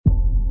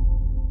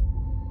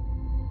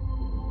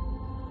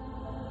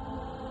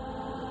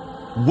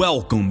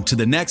Welcome to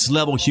the Next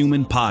Level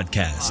Human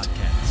podcast.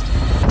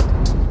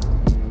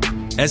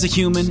 As a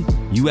human,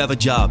 you have a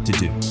job to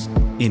do.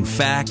 In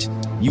fact,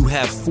 you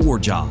have 4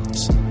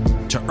 jobs: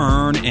 to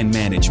earn and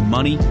manage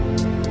money,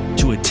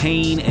 to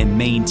attain and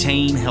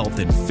maintain health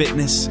and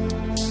fitness,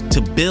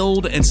 to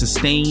build and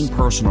sustain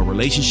personal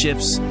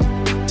relationships,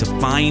 to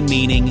find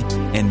meaning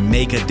and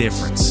make a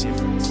difference.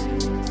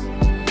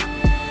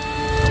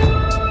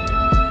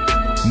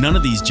 None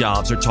of these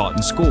jobs are taught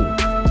in school,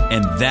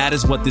 and that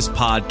is what this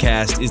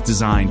podcast is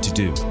designed to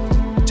do: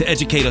 to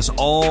educate us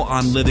all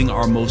on living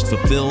our most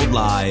fulfilled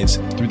lives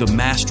through the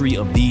mastery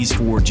of these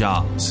 4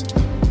 jobs.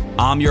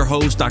 I'm your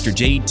host, Dr.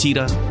 Jade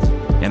Teta,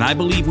 and I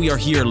believe we are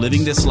here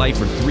living this life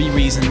for 3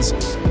 reasons,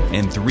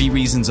 and 3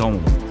 reasons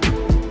only: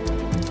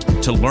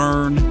 to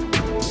learn,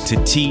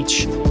 to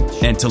teach,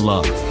 and to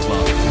love.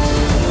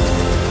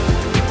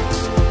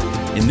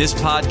 In this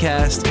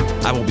podcast,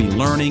 I will be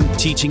learning,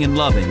 teaching, and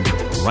loving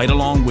right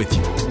along with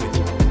you.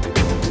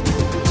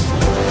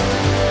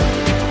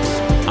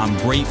 I'm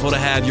grateful to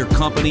have your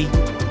company.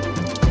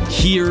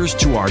 Here's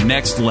to our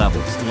next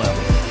level.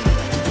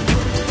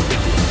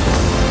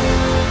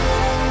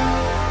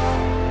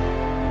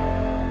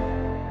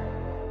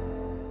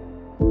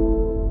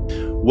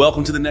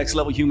 Welcome to the Next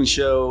Level Human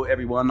Show,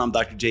 everyone. I'm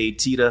Dr. Jade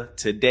Teta.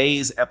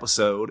 Today's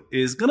episode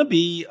is going to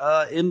be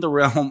in the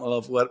realm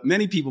of what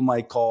many people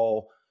might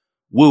call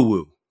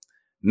woo-woo,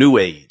 new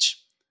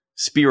age,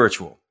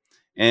 spiritual,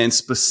 and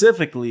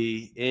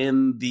specifically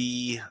in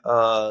the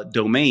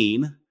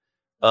domain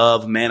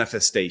of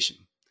manifestation.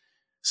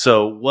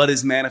 So what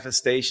is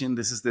manifestation?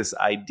 This is this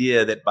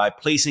idea that by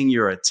placing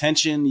your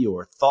attention,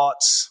 your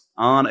thoughts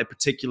on a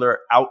particular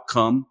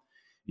outcome,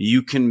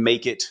 you can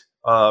make it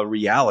a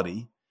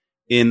reality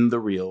in the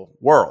real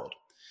world.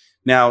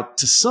 Now,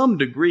 to some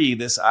degree,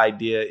 this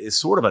idea is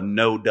sort of a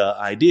no-duh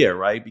idea,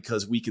 right?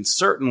 Because we can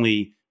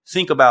certainly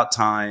think about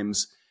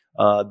times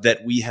that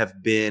we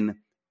have been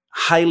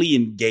highly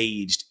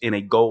engaged in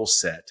a goal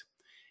set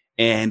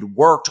and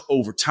worked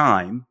over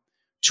time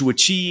to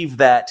achieve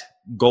that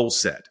goal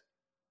set,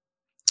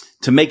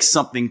 to make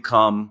something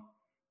come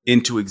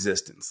into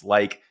existence,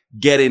 like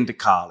get into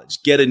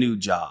college, get a new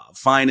job,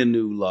 find a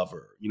new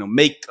lover,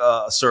 make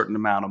a certain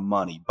amount of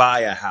money, buy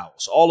a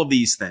house, all of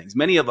these things.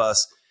 Many of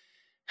us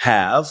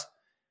have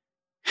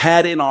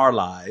had in our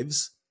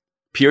lives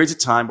periods of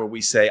time where we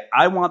say,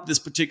 I want this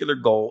particular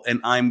goal and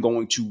I'm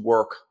going to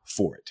work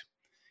for it.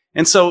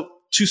 And so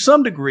to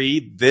some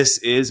degree, this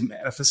is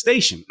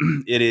manifestation.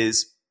 It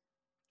is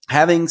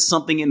having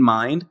something in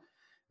mind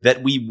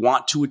that we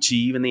want to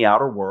achieve in the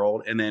outer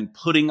world and then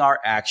putting our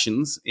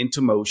actions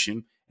into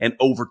motion and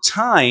over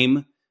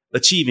time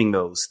achieving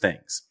those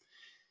things.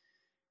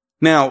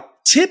 Now,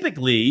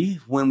 typically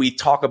when we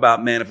talk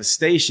about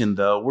manifestation,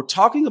 though, we're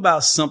talking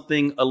about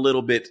something a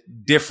little bit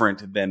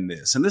different than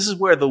this. And this is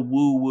where the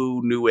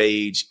woo-woo new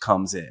age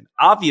comes in.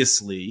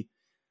 Obviously,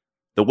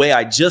 the way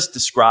I just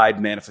described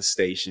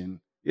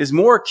manifestation is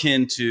more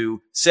akin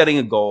to setting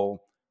a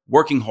goal,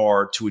 working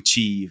hard to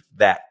achieve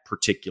that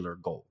particular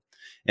goal.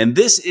 And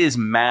this is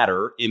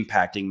matter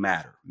impacting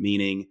matter,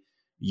 meaning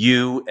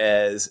you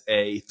as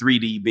a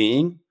 3D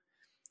being,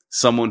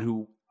 someone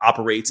who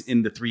operates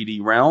in the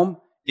 3D realm,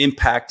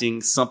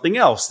 impacting something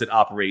else that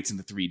operates in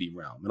the 3D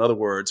realm. In other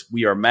words,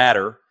 we are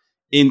matter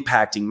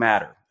impacting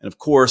matter. And of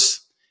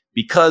course,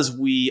 because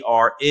we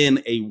are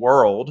in a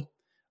world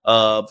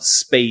of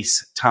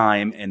space,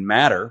 time, and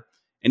matter,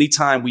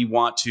 anytime we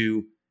want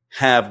to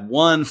have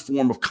one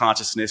form of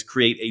consciousness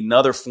create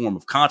another form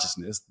of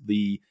consciousness,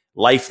 the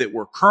life that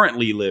we're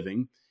currently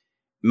living,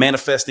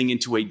 manifesting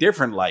into a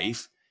different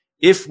life,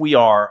 if we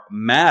are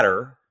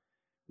matter,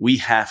 we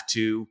have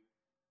to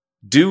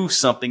do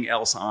something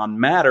else on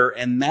matter,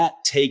 and that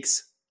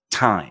takes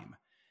time.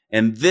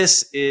 And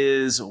this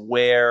is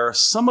where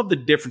some of the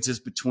differences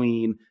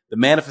between the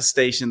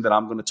manifestation that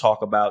I'm going to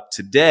talk about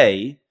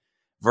today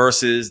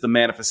versus the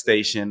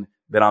manifestation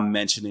that I'm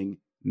mentioning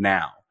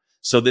now.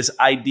 So this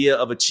idea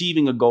of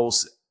achieving a goal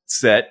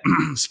set,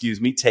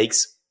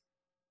 takes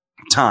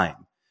time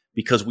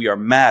because we are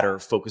matter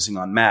focusing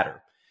on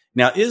matter.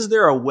 Now, is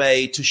there a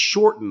way to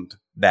shorten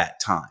that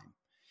time?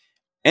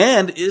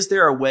 And is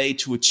there a way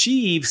to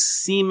achieve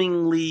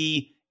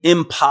seemingly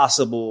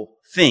impossible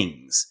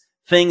things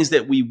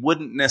that we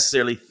wouldn't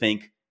necessarily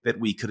think that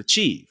we could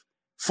achieve?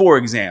 For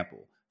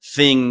example,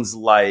 things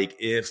like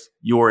if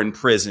you're in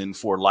prison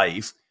for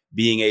life,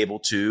 being able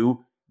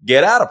to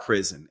get out of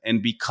prison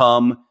and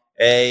become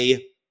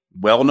a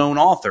well-known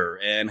author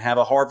and have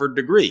a Harvard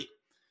degree.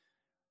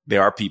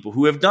 There are people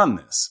who have done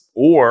this.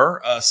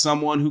 Or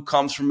someone who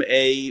comes from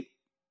a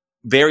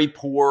very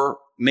poor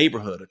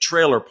neighborhood, a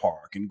trailer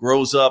park, and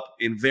grows up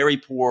in very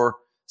poor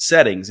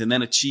settings and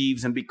then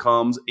achieves and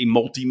becomes a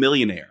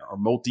multimillionaire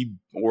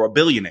or a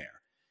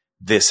billionaire.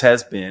 This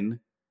has been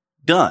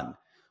done.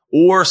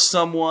 Or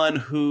someone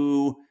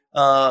who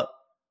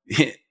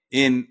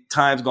in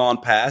times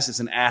gone past is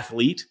an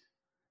athlete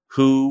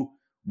who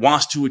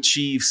wants to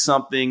achieve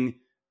something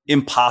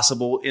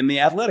impossible in the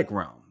athletic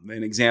realm.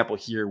 An example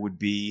here would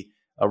be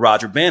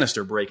Roger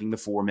Bannister breaking the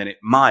 4-minute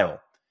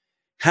mile.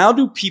 how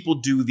do people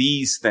do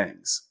these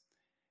things?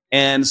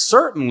 And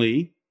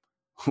certainly,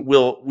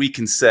 we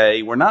can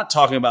say we're not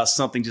talking about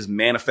something just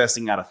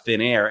manifesting out of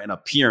thin air and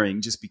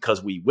appearing just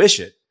because we wish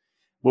it.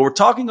 But we're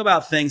talking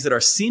about things that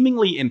are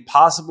seemingly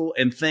impossible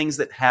and things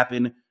that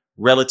happen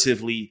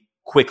relatively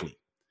quickly.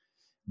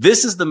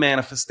 This is the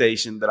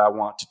manifestation that I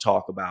want to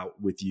talk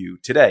about with you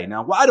today.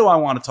 Now, why do I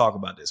want to talk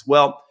about this?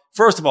 Well,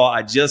 first of all,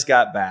 I just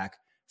got back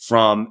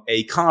from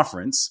a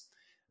conference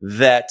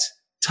that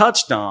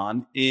touched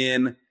on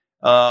in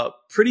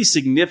pretty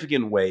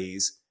significant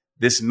ways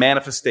this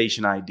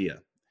manifestation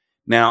idea.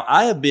 Now,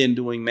 I have been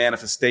doing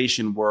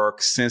manifestation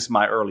work since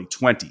my early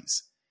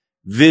 20s,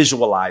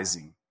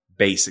 visualizing,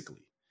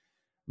 basically.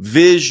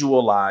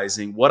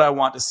 Visualizing what I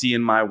want to see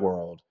in my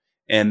world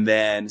and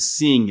then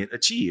seeing it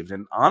achieved.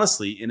 And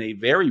honestly, in a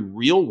very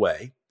real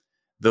way,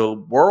 the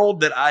world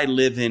that I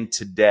live in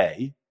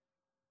today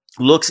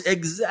looks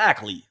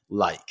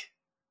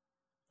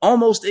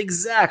almost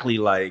exactly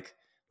like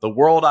the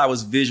world I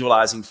was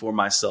visualizing for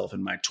myself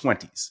in my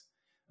 20s.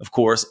 Of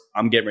course,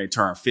 I'm getting ready to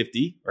turn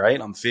 50, right?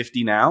 I'm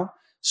 50 now.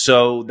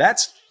 So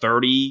that's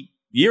 30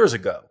 years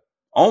ago,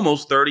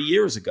 almost 30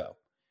 years ago.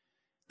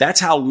 That's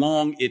how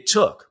long it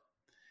took.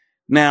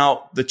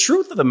 Now, the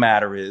truth of the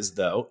matter is,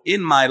 though,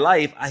 in my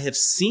life, I have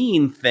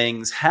seen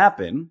things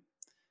happen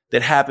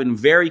that happen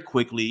very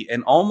quickly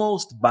and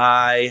almost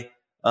by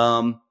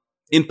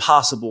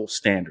impossible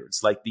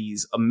standards, like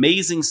these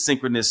amazing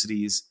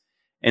synchronicities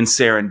and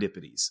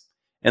serendipities.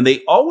 And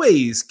they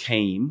always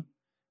came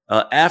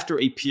after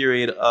a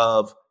period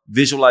of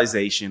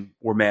visualization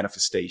or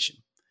manifestation,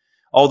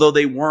 although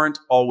they weren't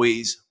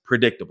always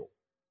predictable.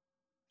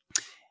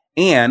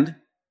 And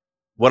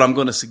what I'm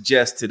going to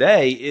suggest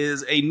today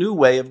is a new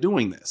way of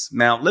doing this.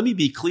 Now, let me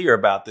be clear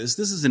about this.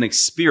 This is an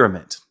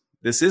experiment.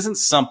 This isn't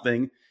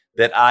something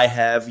that I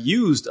have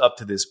used up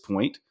to this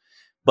point,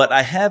 but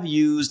I have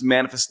used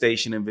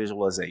manifestation and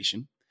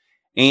visualization.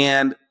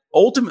 And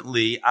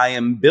ultimately, I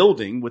am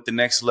building with the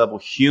Next Level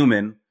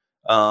Human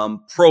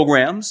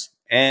programs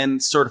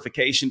and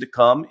certification to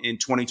come in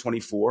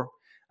 2024.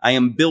 I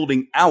am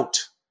building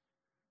out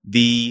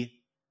the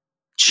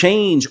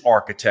change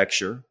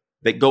architecture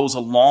that goes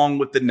along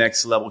with the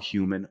Next Level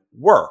Human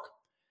work.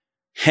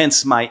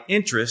 Hence my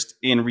interest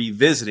in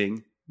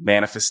revisiting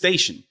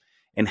manifestation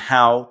and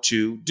how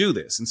to do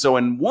this. And so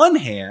on one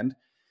hand,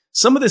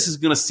 some of this is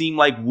going to seem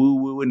like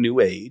woo-woo and new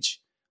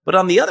age, but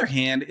on the other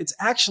hand, it's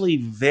actually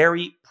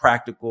very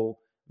practical,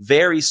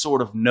 very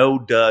sort of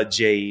no-duh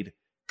jade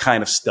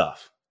kind of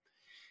stuff.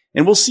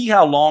 And we'll see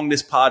how long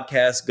this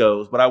podcast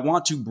goes, but I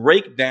want to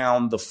break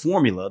down the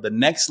formula, the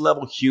Next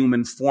Level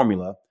Human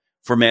formula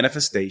for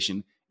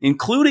manifestation,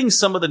 including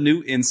some of the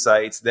new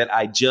insights that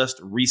I just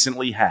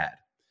recently had,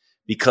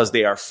 because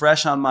they are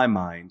fresh on my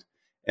mind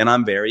and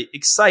I'm very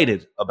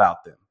excited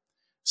about them.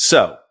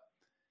 So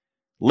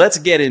let's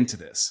get into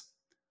this.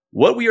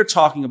 What we are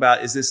talking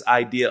about is this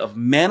idea of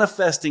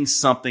manifesting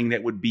something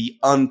that would be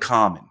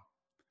uncommon.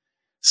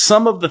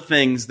 Some of the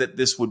things that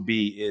this would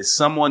be is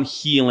someone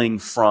healing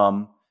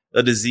from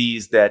a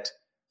disease that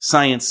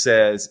science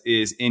says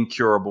is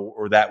incurable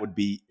or that would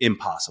be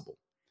impossible.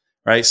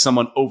 Right?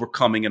 Someone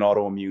overcoming an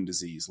autoimmune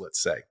disease,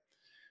 let's say.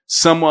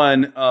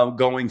 Someone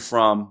going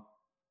from,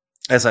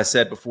 as I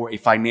said before, a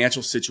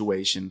financial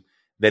situation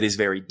that is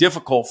very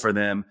difficult for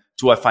them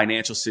to a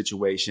financial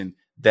situation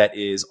that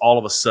is all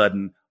of a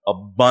sudden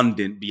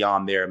abundant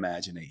beyond their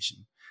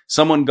imagination.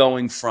 Someone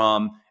going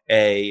from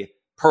a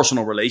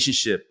personal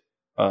relationship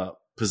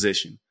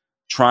position,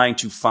 trying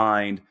to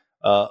find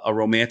a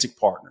romantic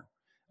partner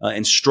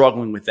and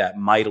struggling with that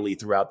mightily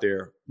throughout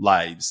their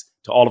lives,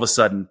 to all of a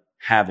sudden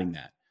having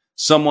that.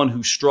 Someone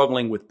who's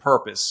struggling with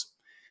purpose,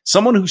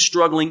 someone who's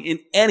struggling in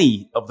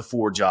any of the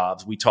 4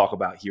 jobs we talk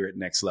about here at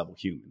Next Level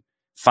Human: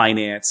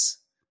 finance,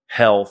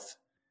 health,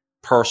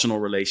 personal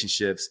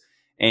relationships,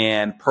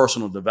 and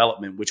personal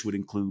development, which would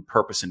include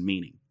purpose and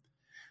meaning.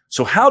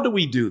 So how do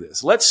we do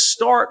this? Let's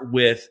start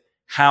with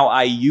how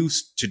I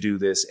used to do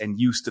this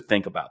and used to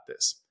think about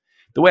this.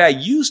 The way I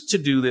used to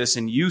do this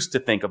and used to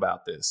think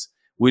about this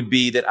would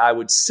be that I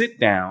would sit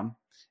down,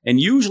 and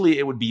usually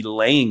it would be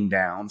laying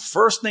down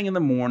first thing in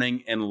the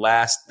morning and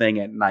last thing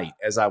at night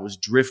as I was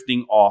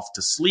drifting off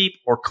to sleep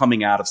or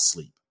coming out of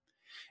sleep.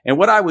 And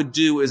what I would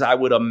do is I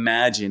would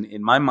imagine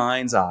in my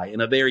mind's eye, in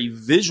a very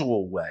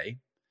visual way,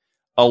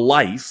 a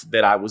life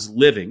that I was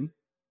living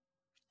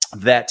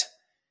that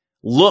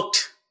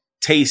looked,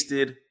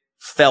 tasted,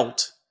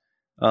 felt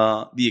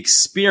the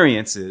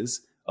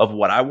experiences of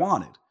what I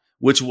wanted,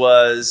 which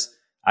was,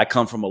 I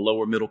come from a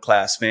lower middle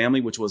class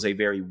family, which was a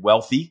very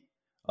wealthy,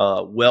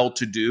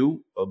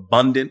 well-to-do,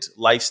 abundant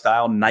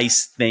lifestyle,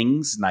 nice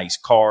things, nice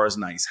cars,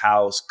 nice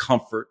house,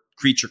 comfort,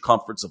 creature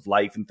comforts of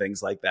life and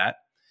things like that.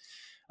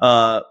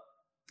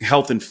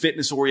 Health and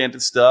fitness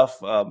oriented stuff,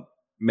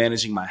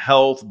 managing my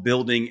health,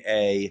 building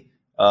a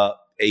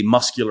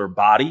muscular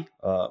body.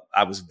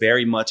 I was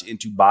very much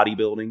into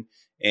bodybuilding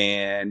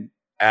and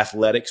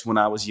athletics when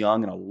I was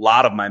young, and a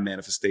lot of my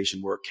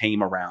manifestation work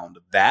came around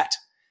that.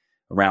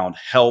 around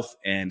health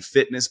and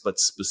fitness, but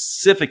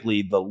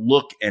specifically the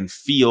look and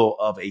feel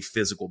of a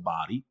physical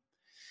body.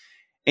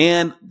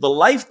 And the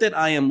life that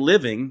I am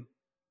living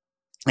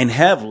and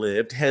have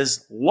lived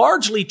has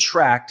largely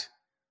tracked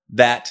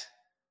that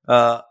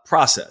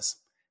process.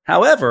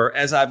 However,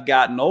 as I've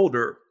gotten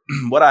older,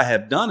 what I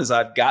have done is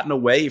I've gotten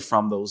away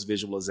from those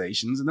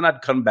visualizations, and then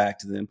I'd come back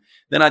to them.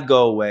 Then I'd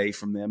go away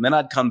from them. Then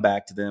I'd come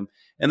back to them.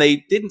 And they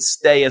didn't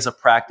stay as a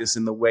practice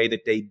in the way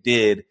that they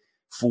did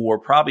for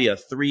probably a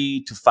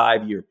 3 to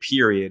 5 year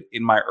period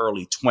in my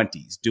early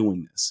 20s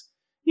doing this.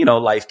 You know,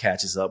 life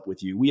catches up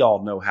with you. We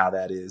all know how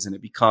that is. And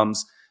it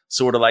becomes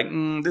sort of like,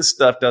 this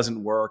stuff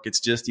doesn't work. It's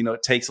just,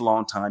 it takes a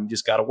long time. You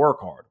just got to work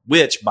hard,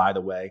 which, by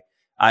the way,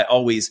 I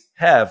always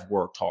have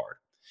worked hard.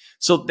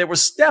 So there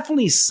was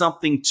definitely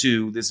something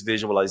to this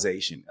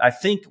visualization. I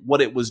think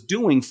what it was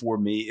doing for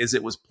me is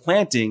it was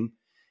planting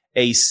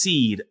a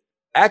seed,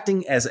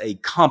 acting as a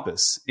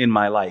compass in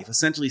my life,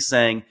 essentially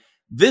saying,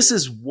 this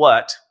is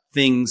what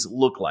things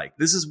look like.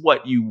 This is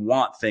what you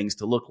want things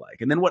to look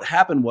like. And then what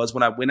happened was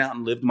when I went out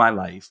and lived my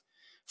life,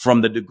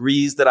 from the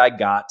degrees that I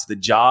got to the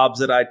jobs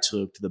that I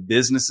took to the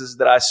businesses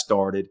that I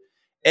started,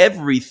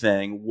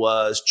 everything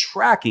was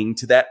tracking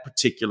to that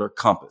particular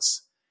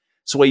compass.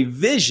 So a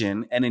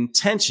vision and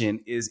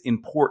intention is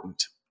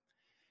important.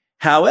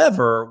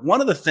 However, one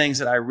of the things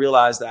that I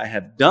realized that I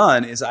have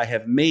done is I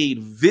have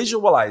made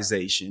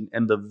visualization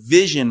and the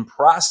vision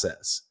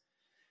process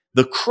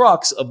the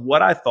crux of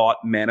what I thought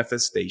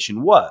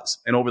manifestation was.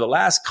 And over the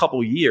last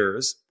couple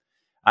years,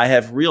 I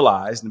have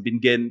realized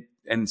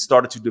and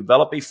started to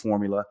develop a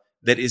formula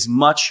that is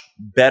much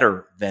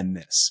better than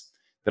this,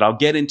 that I'll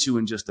get into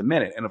in just a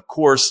minute. And of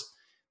course,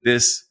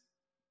 the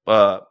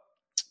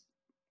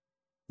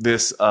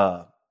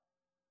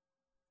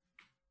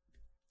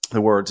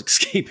word's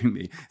escaping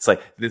me. It's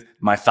like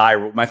my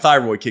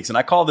thyroid kicks in.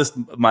 I call this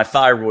my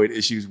thyroid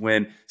issues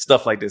when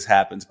stuff like this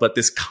happens. But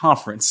this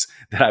conference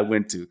that I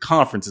went to,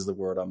 conference is the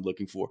word I'm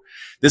looking for.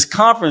 This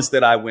conference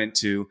that I went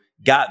to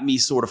got me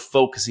sort of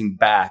focusing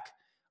back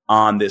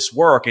on this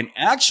work and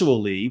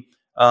actually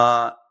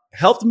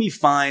helped me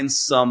find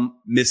some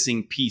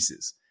missing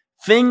pieces.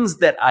 Things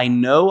that I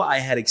know I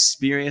had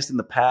experienced in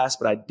the past,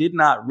 but I did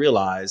not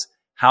realize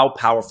how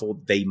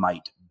powerful they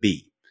might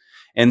be.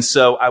 And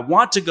so I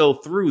want to go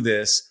through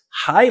this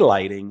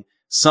highlighting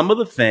some of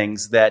the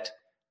things that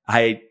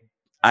I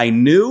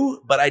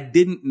knew, but I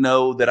didn't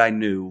know that I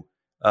knew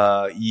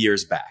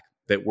years back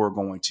that we're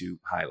going to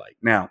highlight.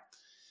 Now,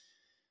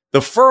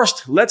 the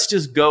first, let's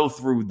just go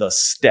through the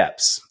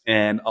steps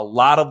and a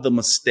lot of the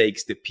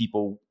mistakes that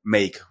people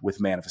make with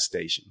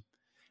manifestation.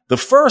 The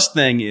first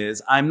thing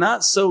is, I'm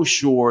not so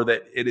sure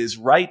that it is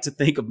right to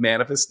think of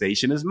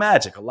manifestation as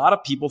magic. A lot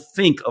of people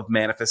think of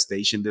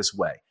manifestation this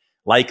way.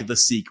 Like The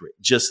Secret.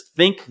 Just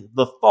think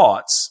the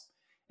thoughts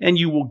and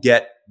you will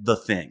get the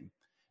thing.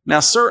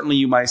 Now, certainly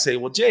you might say,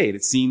 well, Jade,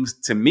 it seems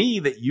to me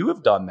that you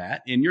have done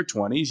that in your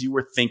 20s. You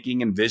were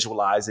thinking and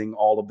visualizing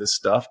all of this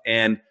stuff.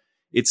 And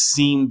it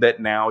seemed that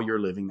now you're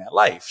living that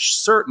life.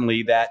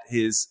 Certainly that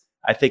is,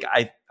 I think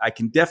I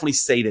can definitely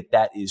say that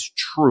that is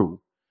true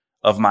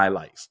of my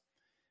life.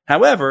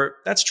 However,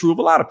 that's true of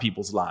a lot of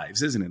people's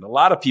lives, isn't it? A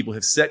lot of people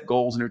have set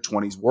goals in their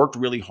 20s, worked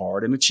really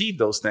hard and achieved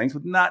those things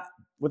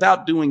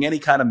without doing any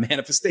kind of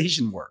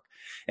manifestation work.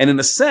 And in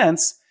a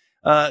sense,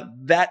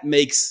 that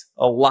makes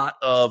a lot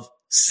of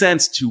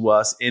sense to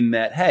us in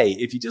that, hey,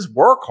 if you just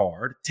work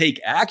hard, take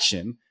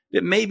action,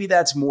 that maybe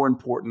that's more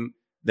important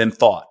than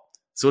thought.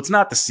 So it's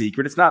not The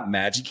Secret. It's not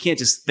magic. You can't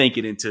just think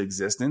it into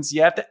existence.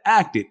 You have to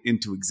act it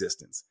into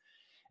existence.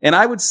 And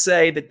I would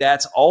say that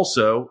that's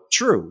also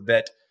true,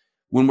 that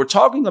when we're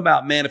talking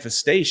about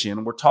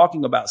manifestation, we're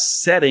talking about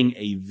setting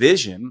a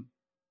vision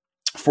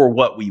for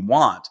what we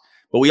want.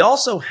 But we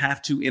also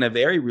have to, in a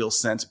very real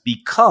sense,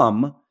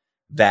 become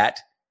that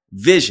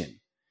vision.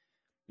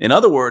 In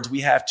other words,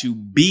 we have to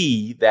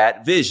be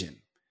that vision.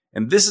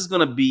 And this is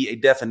going to be a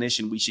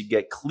definition we should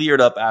get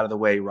cleared up out of the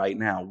way right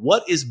now.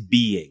 What is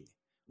being?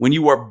 When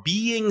you are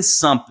being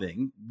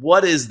something,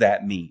 what does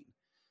that mean?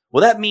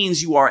 Well, that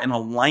means you are in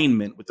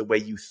alignment with the way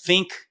you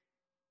think,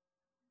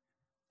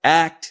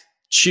 act,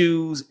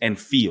 choose, and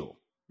feel,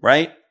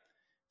 right?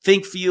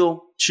 Think,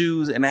 feel,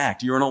 choose, and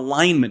act. You're in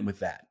alignment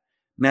with that.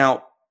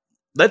 Now,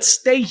 let's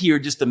stay here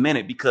just a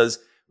minute because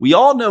we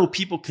all know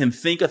people can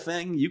think a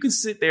thing. You can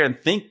sit there and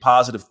think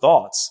positive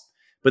thoughts,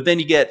 but then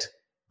you get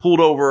pulled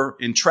over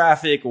in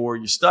traffic or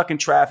you're stuck in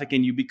traffic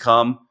and you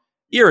become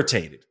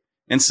irritated.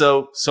 And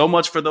so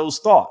much for those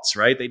thoughts,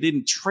 right? They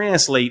didn't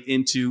translate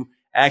into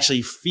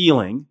actually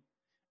feeling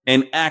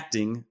and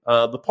acting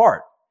the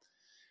part.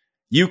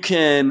 You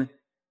can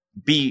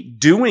be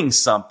doing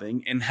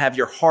something and have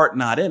your heart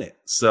not in it.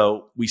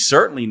 So we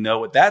certainly know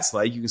what that's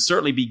like. You can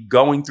certainly be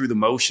going through the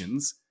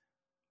motions,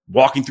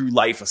 walking through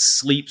life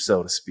asleep,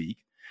 so to speak.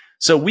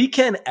 So we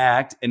can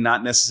act and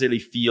not necessarily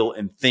feel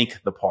and think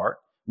the part.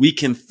 We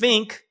can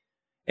think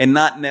and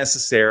not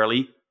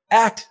necessarily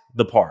act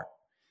the part.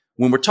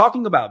 When we're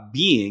talking about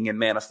being and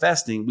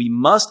manifesting, we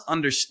must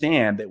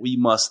understand that we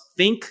must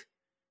think,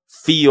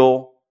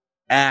 feel,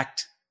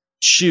 act,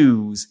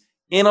 choose,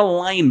 in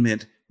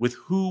alignment with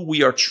who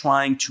we are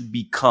trying to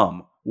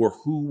become or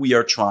who we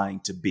are trying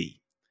to be.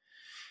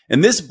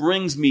 And this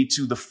brings me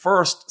to the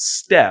first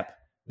step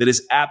that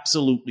is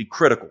absolutely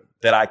critical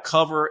that I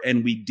cover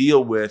and we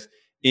deal with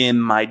in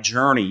my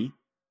journey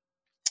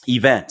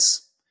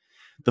events.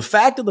 The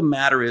fact of the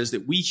matter is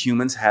that we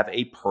humans have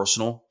a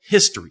personal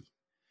history.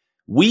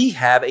 We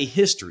have a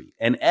history.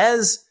 And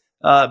as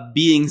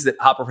beings that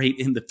operate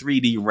in the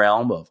 3D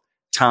realm of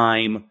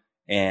time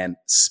and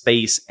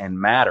space and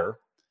matter,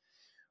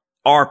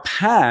 our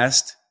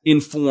past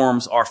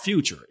informs our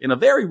future. In a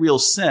very real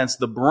sense,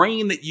 the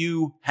brain that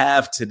you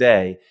have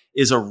today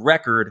is a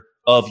record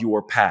of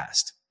your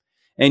past.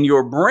 And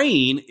your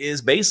brain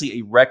is basically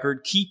a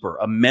record keeper,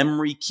 a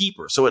memory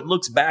keeper. So it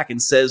looks back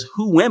and says,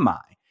 who am I?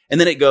 And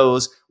then it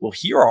goes, well,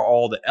 here are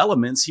all the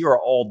elements. Here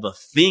are all the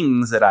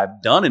things that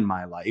I've done in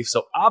my life.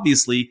 So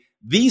obviously,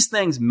 these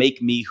things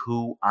make me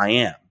who I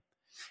am.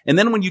 And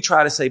then when you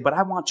try to say, but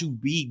I want to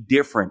be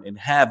different and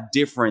have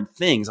different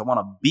things, I want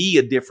to be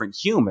a different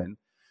human,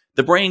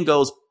 the brain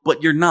goes,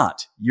 but you're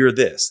not. You're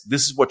this.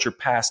 This is what your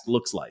past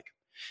looks like.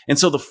 And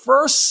so the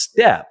first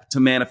step to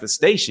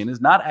manifestation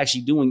is not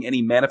actually doing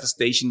any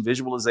manifestation,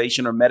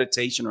 visualization, or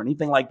meditation or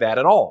anything like that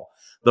at all.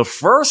 The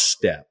first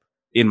step,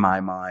 in my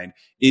mind,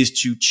 is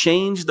to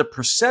change the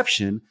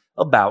perception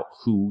about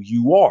who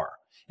you are.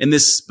 And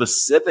this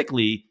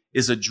specifically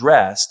is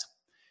addressed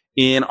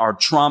in our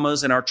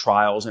traumas and our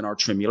trials and our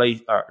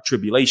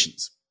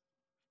tribulations.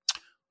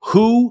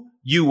 Who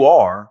you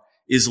are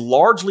is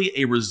largely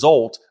a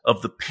result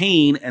of the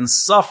pain and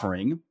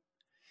suffering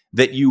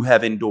that you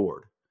have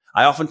endured.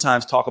 I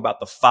oftentimes talk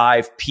about the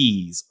 5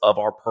 P's of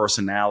our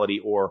personality,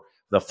 or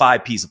the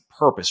 5 P's of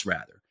purpose,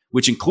 rather,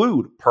 which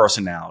include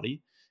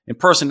personality. And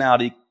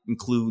personality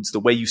includes the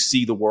way you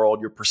see the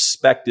world, your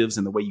perspectives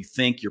and the way you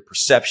think, your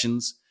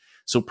perceptions.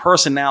 So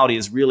personality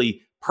is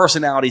really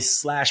personality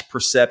 /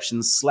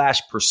 perceptions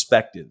 /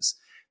 perspectives,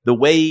 the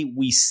way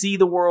we see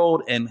the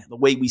world and the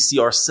way we see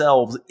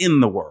ourselves in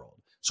the world.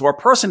 So our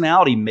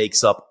personality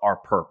makes up our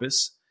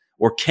purpose,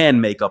 or can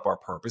make up our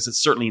purpose.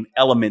 It's certainly an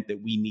element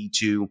that we need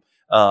to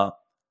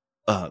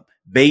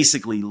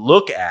basically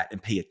look at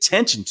and pay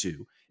attention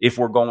to if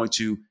we're going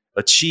to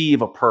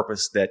achieve a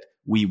purpose that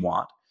we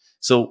want.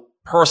 So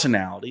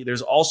personality,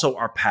 there's also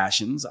our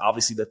passions,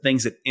 obviously the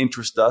things that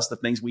interest us, the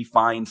things we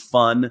find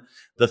fun,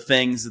 the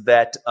things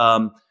that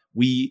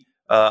we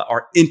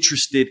are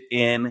interested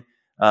in.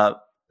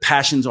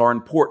 Passions are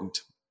important.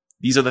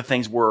 These are the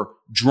things we're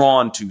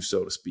drawn to,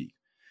 so to speak.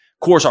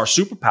 Of course, our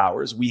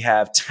superpowers, we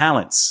have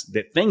talents,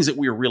 that things that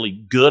we're really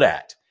good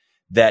at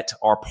that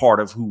are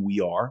part of who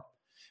we are.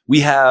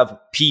 We have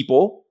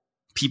people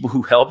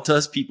who helped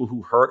us, people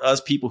who hurt us,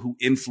 people who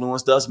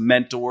influenced us,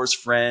 mentors,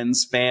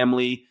 friends,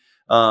 family,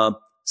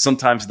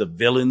 sometimes the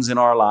villains in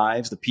our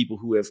lives, the people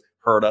who have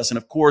hurt us. And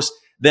of course,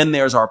 then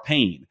there's our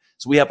pain.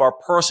 So we have our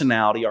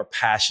personality, our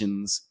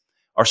passions,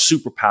 our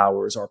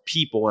superpowers, our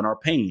people, and our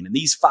pain. And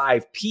these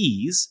 5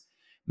 P's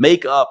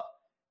make up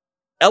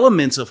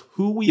elements of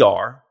who we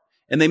are.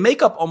 And they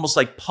make up almost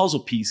like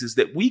puzzle pieces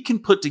that we can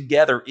put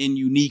together in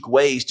unique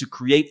ways to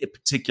create a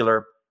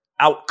particular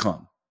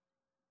outcome.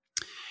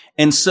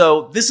 And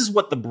so this is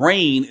what the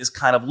brain is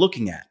kind of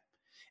looking at.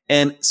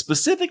 And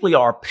specifically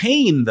our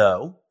pain,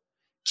 though,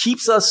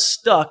 keeps us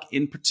stuck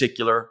in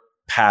particular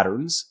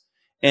patterns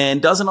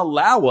and doesn't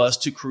allow us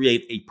to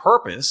create a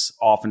purpose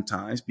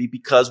oftentimes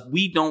because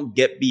we don't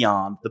get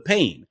beyond the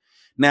pain.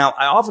 Now,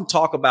 I often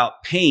talk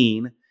about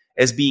pain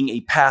as being a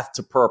path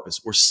to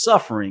purpose, or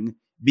suffering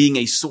being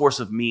a source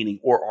of meaning,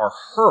 or our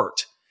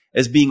hurt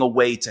as being a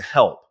way to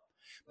help.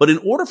 But in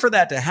order for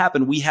that to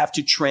happen, we have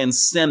to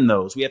transcend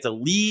those. We have to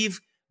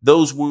leave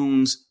those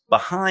wounds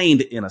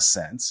behind, in a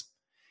sense.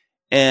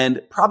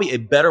 And probably a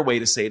better way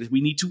to say it is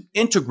we need to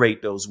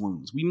integrate those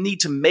wounds. We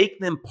need to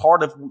make them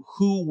part of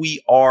who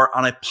we are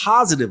on a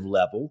positive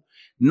level,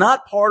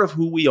 not part of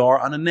who we are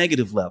on a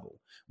negative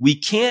level. We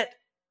can't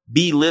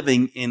be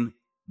living in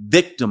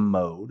victim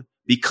mode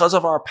because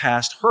of our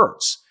past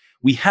hurts.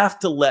 We have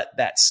to let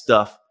that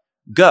stuff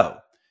go.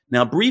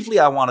 Now, briefly,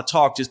 I want to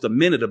talk just a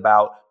minute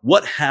about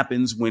what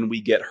happens when we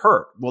get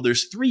hurt. Well,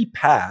 there's 3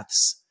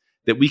 paths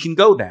that we can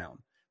go down.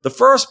 The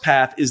first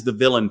path is the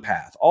villain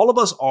path. All of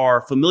us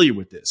are familiar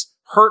with this.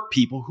 Hurt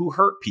people who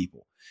hurt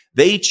people.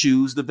 They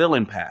choose the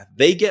villain path.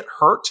 They get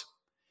hurt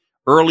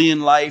early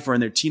in life or in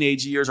their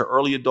teenage years or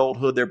early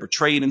adulthood. They're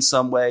betrayed in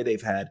some way.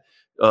 They've had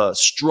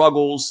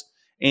struggles,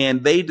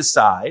 and they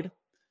decide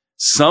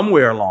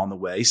somewhere along the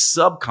way,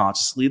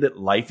 subconsciously, that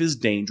life is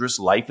dangerous,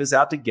 life is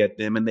out to get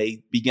them, and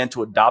they begin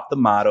to adopt the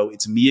motto,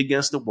 it's me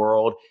against the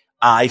world,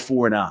 eye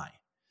for an eye.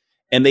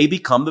 And they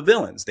become the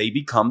villains. They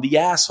become the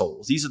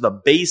assholes. These are the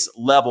base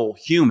level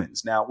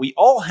humans. Now, we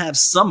all have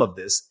some of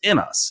this in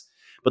us,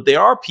 but there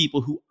are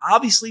people who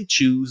obviously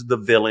choose the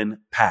villain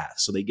path.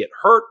 So they get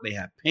hurt, they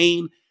have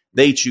pain,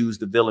 they choose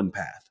the villain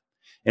path.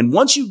 And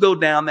once you go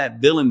down that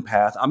villain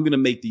path, I'm going to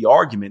make the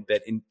argument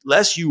that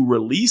unless you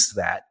release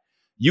that,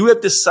 You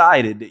have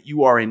decided that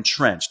you are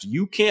entrenched.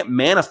 You can't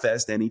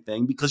manifest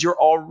anything because you're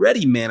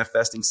already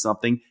manifesting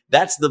something.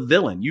 That's the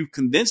villain. You've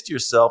convinced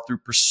yourself through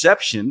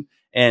perception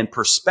and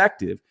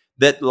perspective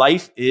that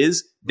life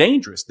is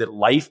dangerous, that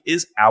life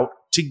is out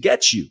to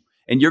get you.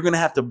 And you're going to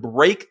have to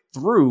break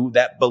through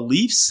that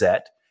belief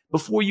set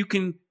before you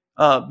can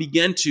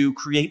begin to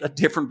create a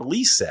different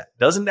belief set.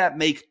 Doesn't that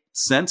make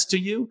sense to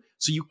you?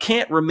 So you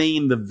can't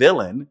remain the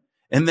villain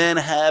and then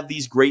have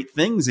these great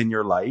things in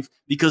your life,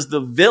 because the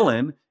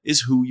villain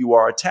is who you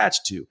are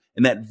attached to.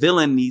 And that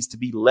villain needs to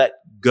be let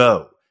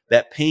go.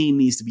 That pain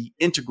needs to be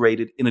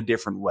integrated in a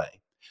different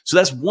way. So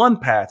that's one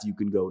path you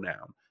can go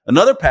down.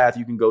 Another path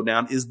you can go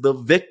down is the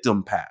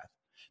victim path.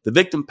 The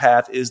victim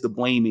path is the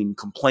blaming,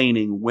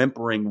 complaining,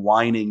 whimpering,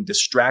 whining,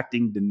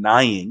 distracting,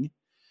 denying,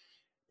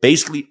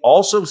 basically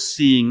also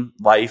seeing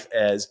life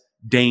as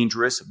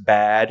dangerous,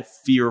 bad,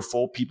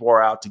 fearful. People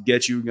are out to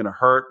get you, you're going to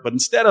hurt. But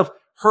instead of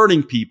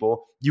hurting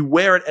people, you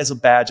wear it as a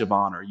badge of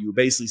honor. You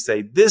basically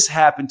say, this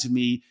happened to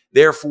me,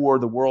 therefore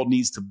the world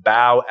needs to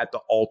bow at the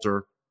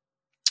altar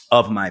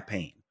of my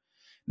pain.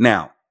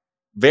 Now,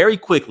 very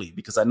quickly,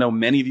 because I know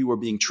many of you are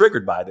being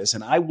triggered by this,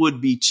 and I would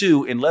be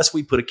too, unless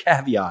we put a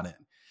caveat in.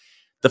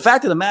 The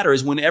fact of the matter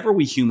is, whenever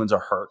we humans are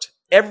hurt,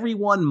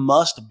 everyone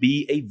must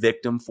be a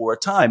victim for a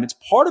time. It's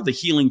part of the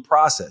healing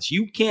process.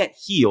 You can't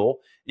heal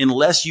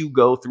unless you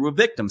go through a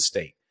victim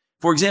state.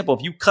 For example,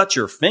 if you cut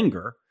your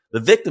finger, the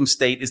victim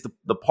state is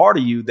the part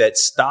of you that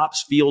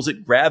stops, feels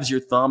it, grabs your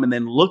thumb, and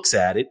then looks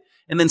at it,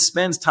 and then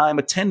spends time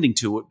attending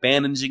to it,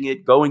 bandaging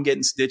it, going,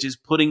 getting stitches,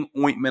 putting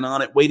ointment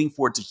on it, waiting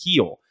for it to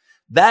heal.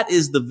 That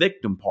is the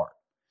victim part.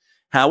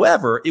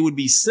 However, it would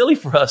be silly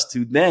for us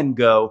to then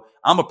go,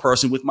 I'm a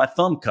person with my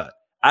thumb cut.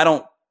 I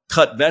don't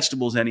cut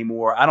vegetables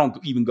anymore. I don't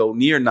even go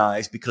near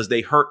knives because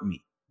they hurt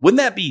me. Wouldn't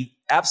that be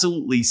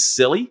absolutely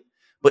silly?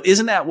 But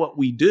isn't that what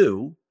we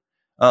do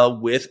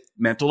with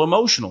mental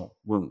emotional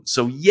wounds?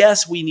 So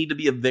yes, we need to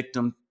be a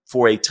victim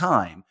for a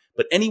time,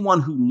 but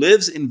anyone who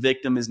lives in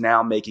victim is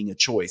now making a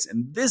choice.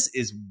 And this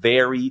is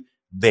very,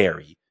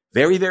 very,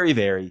 very, very,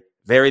 very,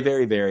 very,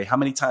 very, very, how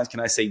many times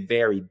can I say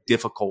very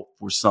difficult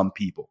for some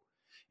people?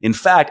 In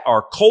fact,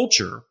 our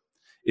culture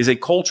is a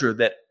culture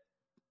that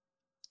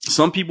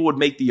some people would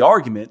make the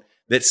argument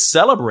that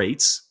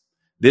celebrates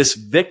this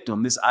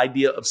victim, this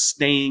idea of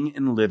staying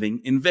and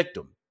living in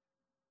victim.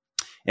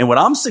 And what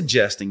I'm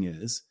suggesting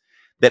is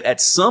that at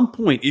some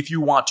point, if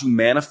you want to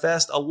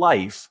manifest a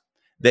life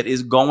that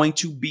is going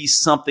to be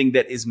something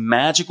that is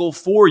magical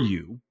for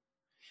you,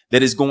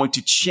 that is going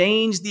to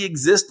change the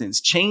existence,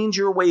 change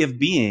your way of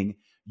being,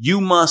 you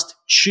must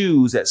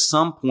choose at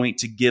some point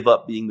to give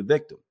up being the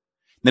victim.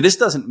 Now, this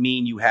doesn't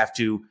mean you have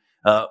to,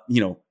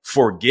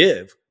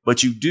 forgive,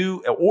 but you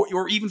do,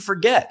 or even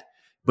forget,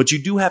 but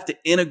you do have to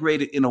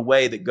integrate it in a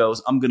way that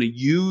goes, I'm going to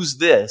use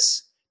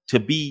this to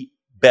be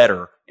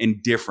better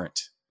and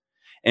different.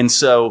 And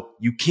so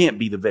you can't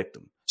be the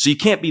victim. So you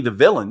can't be the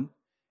villain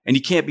and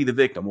you can't be the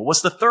victim. Well,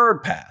 what's the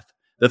third path?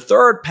 The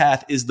third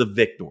path is the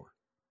victor,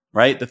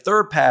 right? The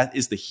third path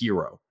is the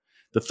hero.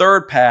 The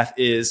third path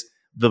is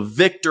the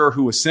victor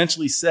who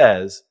essentially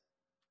says,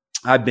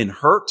 I've been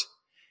hurt,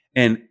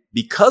 and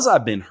because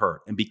I've been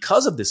hurt and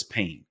because of this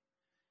pain,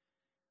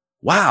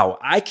 wow,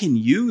 I can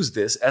use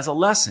this as a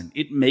lesson.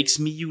 It makes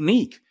me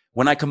unique.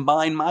 When I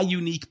combine my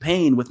unique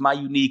pain with my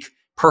unique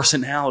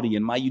personality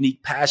and my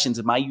unique passions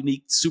and my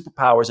unique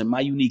superpowers and my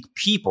unique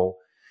people,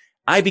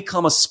 I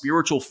become a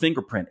spiritual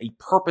fingerprint, a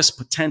purpose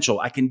potential.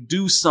 I can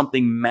do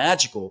something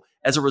magical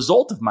as a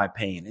result of my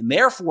pain. And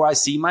therefore, I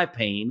see my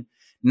pain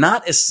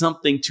not as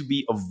something to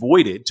be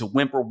avoided, to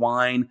whimper,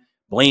 whine,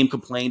 blame,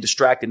 complain,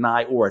 distract,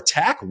 deny, or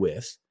attack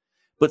with,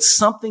 but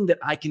something that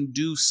I can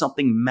do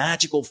something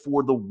magical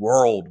for the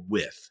world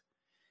with.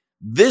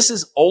 This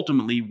is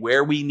ultimately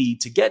where we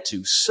need to get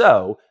to.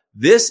 So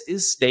this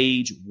is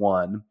stage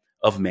one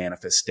of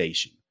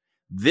manifestation.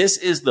 This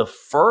is the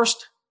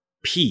first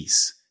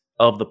piece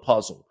of the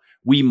puzzle.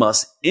 We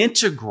must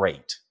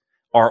integrate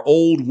our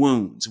old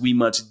wounds. We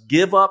must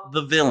give up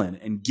the villain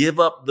and give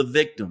up the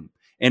victim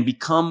and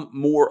become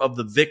more of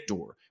the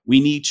victor. We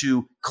need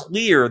to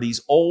clear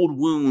these old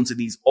wounds and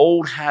these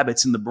old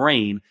habits in the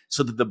brain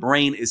so that the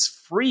brain is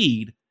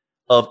freed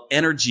of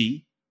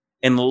energy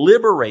and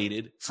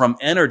liberated from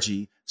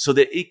energy so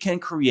that it can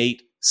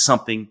create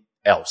something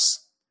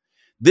else.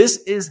 This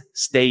is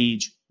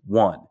stage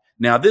one.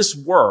 Now, this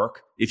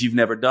work, if you've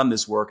never done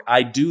this work,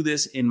 I do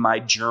this in my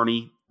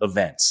journey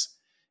events.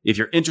 If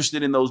you're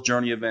interested in those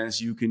journey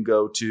events, you can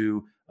go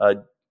to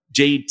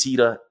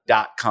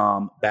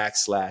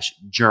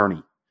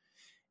jadetita.com/journey.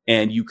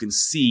 And you can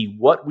see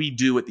what we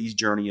do at these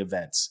journey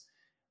events.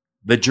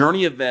 The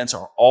journey events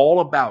are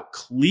all about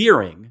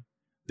clearing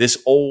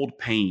this old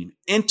pain,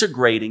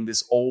 integrating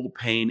this old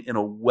pain in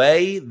a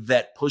way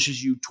that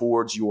pushes you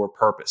towards your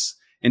purpose.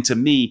 And to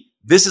me,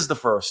 this is the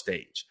first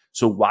stage.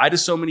 So why do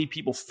so many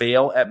people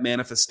fail at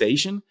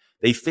manifestation?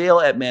 They fail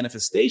at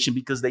manifestation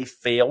because they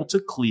fail to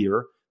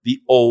clear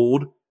the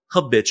old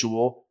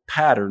habitual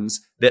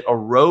patterns that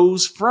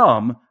arose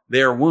from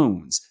their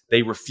wounds.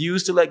 They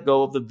refuse to let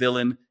go of the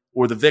villain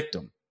or the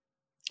victim.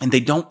 and they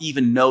don't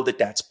even know that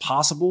that's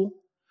possible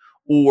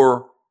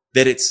or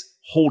that it's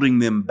holding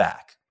them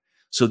back.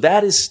 So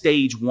that is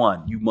stage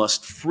one. You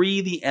must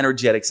free the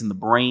energetics in the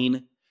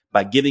brain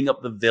by giving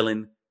up the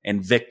villain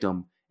and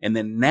victim. And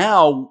then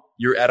now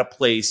you're at a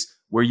place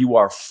where you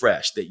are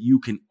fresh, that you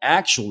can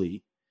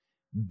actually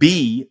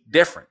be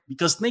different.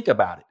 Because think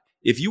about it.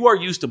 If you are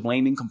used to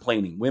blaming,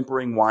 complaining,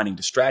 whimpering, whining,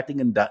 distracting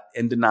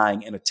and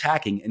denying and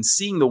attacking and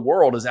seeing the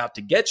world as out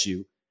to get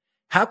you,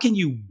 how can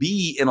you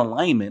be in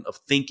alignment of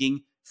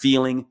thinking,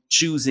 feeling,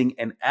 choosing,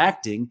 and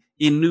acting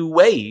in new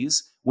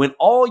ways when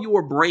all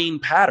your brain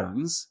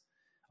patterns,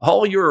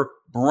 all your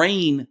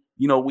brain,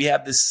 we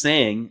have this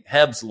saying,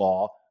 Hebb's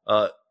law,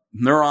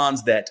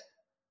 neurons that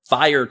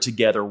fire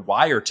together,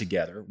 wire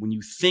together. When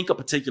you think a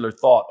particular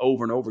thought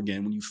over and over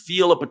again, when you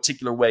feel a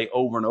particular way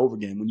over and over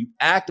again, when you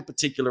act a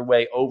particular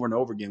way over and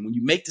over again, when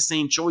you make the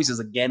same choices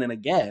again and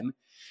again,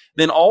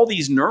 then all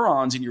these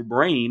neurons in your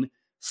brain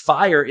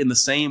fire in the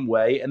same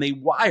way and they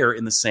wire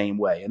in the same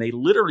way. And they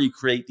literally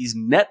create these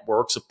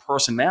networks of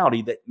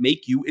personality that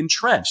make you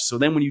entrenched. So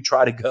then when you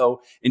try to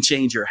go and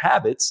change your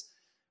habits,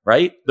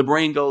 right, the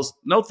brain goes,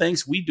 no,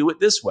 thanks, we do it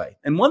this way.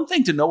 And one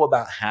thing to know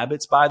about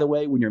habits, by the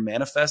way, when you're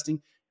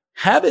manifesting,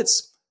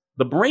 habits,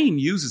 the brain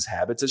uses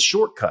habits as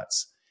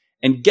shortcuts.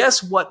 And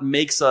guess what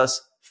makes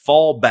us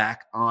fall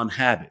back on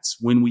habits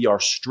when we are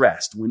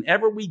stressed?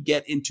 Whenever we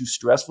get into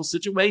stressful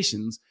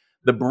situations,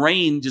 the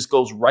brain just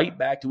goes right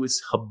back to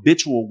its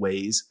habitual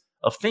ways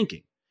of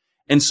thinking.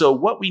 And so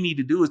what we need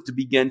to do is to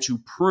begin to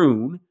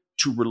prune,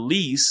 to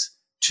release,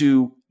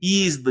 to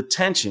ease the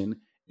tension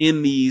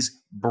in these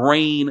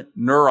brain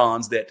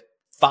neurons that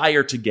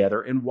fire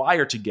together and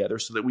wire together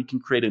so that we can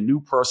create a new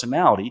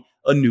personality,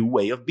 a new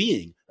way of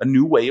being, a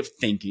new way of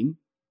thinking,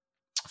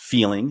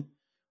 feeling,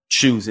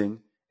 choosing,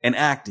 and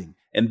acting.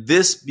 And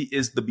this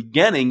is the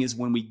beginning, is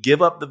when we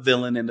give up the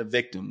villain and the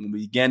victim, when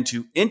we begin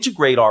to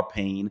integrate our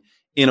pain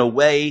in a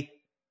way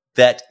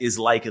that is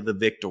like the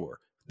victor,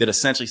 that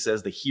essentially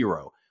says the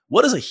hero.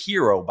 What is a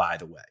hero, by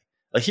the way?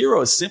 A hero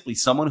is simply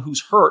someone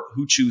who's hurt,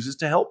 who chooses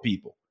to help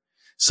people.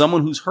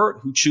 Someone who's hurt,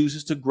 who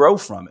chooses to grow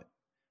from it,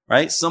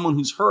 right? Someone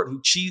who's hurt,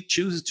 who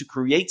chooses to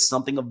create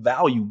something of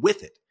value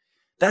with it.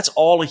 That's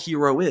all a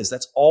hero is.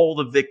 That's all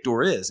the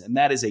victor is. And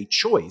that is a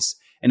choice.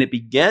 And it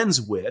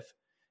begins with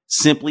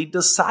simply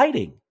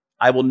deciding,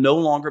 I will no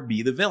longer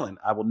be the villain.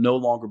 I will no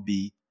longer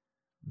be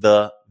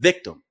the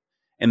victim.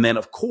 And then,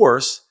 of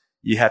course,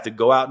 you have to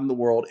go out in the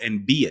world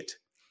and be it.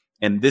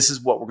 And this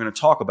is what we're going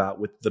to talk about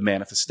with the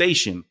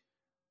manifestation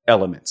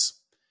elements.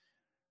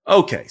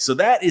 Okay, so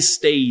that is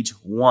stage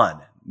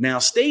one. Now,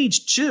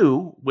 stage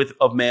two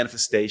of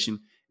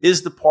manifestation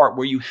is the part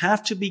where you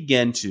have to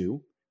begin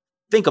to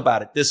think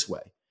about it this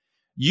way.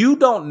 You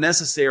don't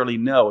necessarily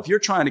know if you're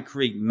trying to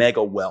create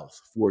mega wealth,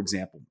 for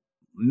example,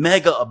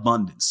 mega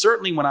abundance.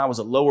 Certainly when I was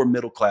a lower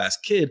middle class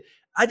kid,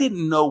 I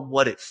didn't know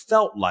what it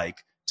felt like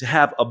to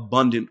have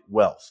abundant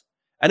wealth.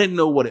 I didn't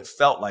know what it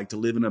felt like to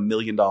live in $1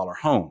 million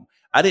home.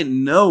 I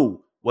didn't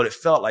know what it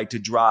felt like to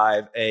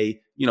drive a,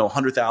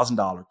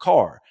 $100,000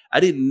 car. I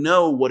didn't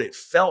know what it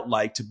felt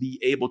like to be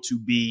able to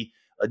be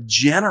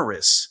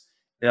generous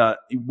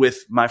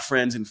with my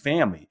friends and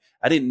family.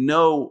 I didn't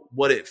know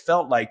what it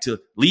felt like to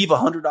leave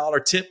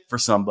 $100 tip for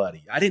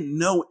somebody. I didn't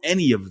know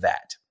any of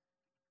that.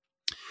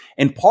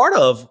 And part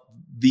of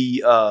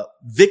the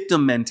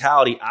victim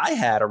mentality I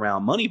had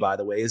around money, by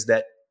the way, is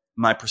that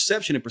my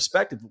perception and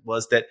perspective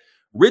was that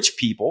rich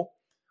people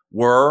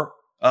were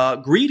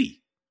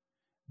greedy.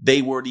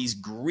 They were these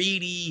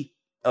greedy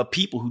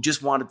people who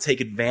just wanted to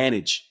take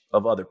advantage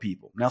of other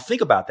people. Now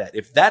think about that.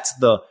 If that's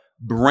the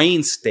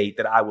brain state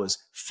that I was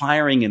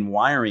firing and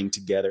wiring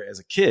together as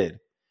a kid,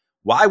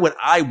 why would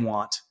I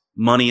want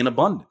money in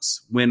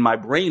abundance when my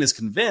brain is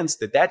convinced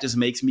that that just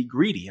makes me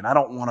greedy and I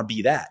don't want to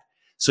be that?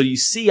 So you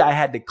see, I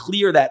had to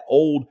clear that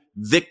old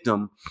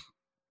victim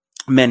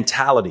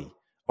mentality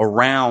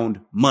around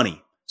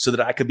money so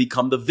that I could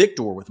become the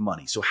victor with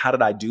money. So how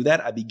did I do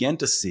that? I began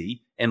to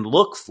see and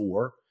look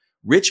for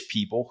rich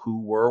people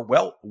who were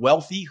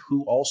wealthy,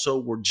 who also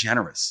were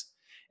generous.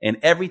 And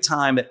every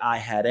time that I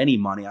had any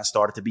money, I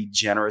started to be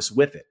generous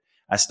with it.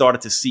 I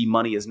started to see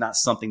money as not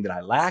something that I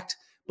lacked,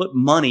 but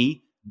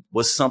money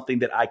was something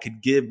that I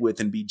could give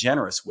with and be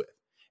generous with.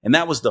 And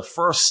that was the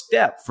first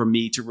step for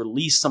me to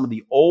release some of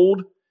the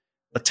old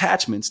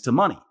attachments to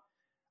money.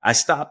 I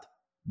stopped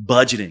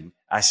budgeting.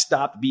 I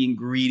stopped being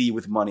greedy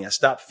with money. I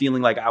stopped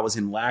feeling like I was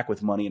in lack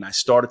with money, and I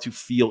started to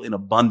feel in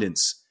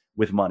abundance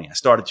with money. I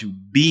started to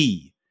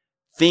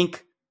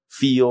think,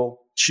 feel,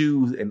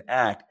 choose, and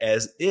act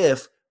as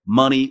if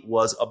money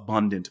was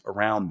abundant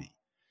around me.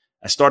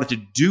 I started to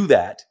do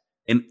that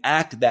and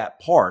act that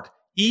part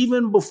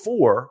even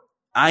before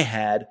I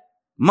had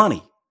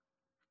money.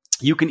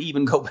 You can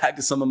even go back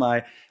to some of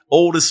my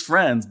oldest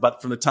friends,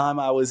 but from the time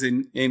I was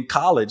in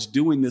college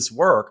doing this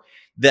work,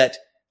 that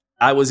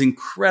I was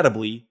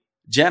incredibly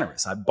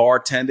generous. I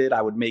bartended.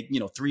 I would make,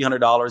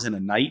 $300 in a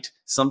night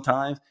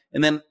sometimes.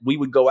 And then we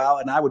would go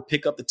out and I would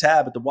pick up the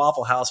tab at the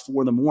Waffle House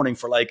 4 a.m.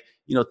 for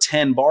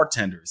 10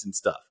 bartenders and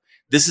stuff.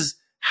 This is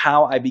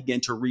how I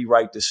began to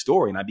rewrite the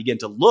story. And I began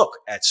to look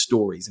at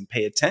stories and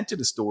pay attention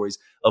to stories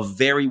of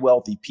very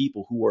wealthy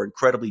people who are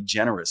incredibly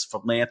generous,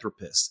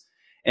 philanthropists.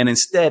 And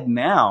instead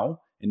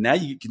now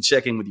you can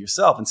check in with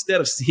yourself, instead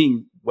of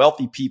seeing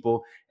wealthy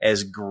people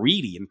as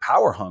greedy and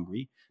power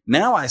hungry,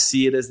 now I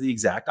see it as the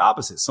exact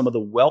opposite. Some of the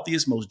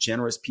wealthiest, most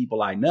generous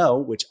people I know,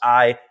 which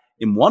I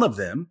am one of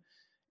them.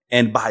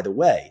 And by the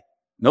way,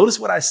 notice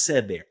what I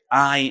said there.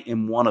 I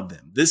am one of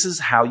them. This is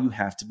how you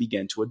have to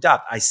begin to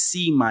adopt. I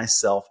see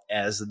myself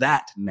as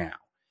that now.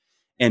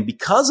 And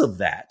because of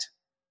that,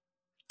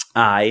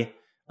 I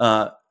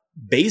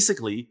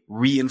basically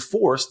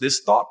reinforce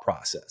this thought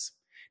process.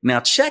 Now,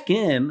 check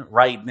in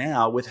right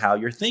now with how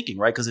you're thinking,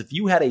 right? Because if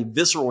you had a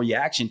visceral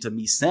reaction to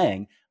me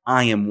saying,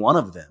 I am one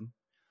of them,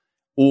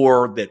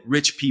 or that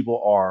rich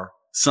people are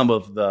some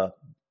of the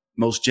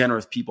most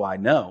generous people I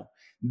know,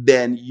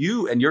 then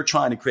you're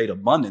trying to create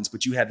abundance,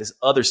 but you have this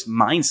other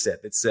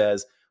mindset that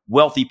says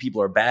wealthy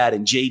people are bad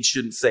and Jade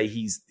shouldn't say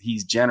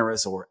he's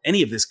generous or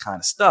any of this kind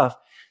of stuff.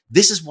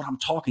 This is what I'm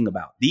talking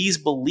about. These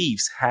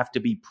beliefs have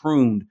to be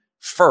pruned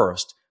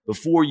first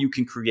before you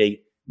can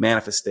create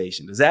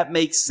manifestation. Does that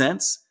make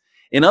sense?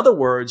 In other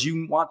words,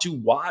 you want to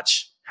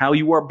watch how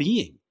you are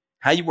being,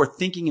 how you are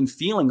thinking and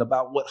feeling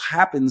about what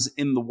happens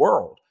in the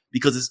world,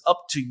 because it's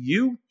up to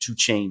you to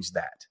change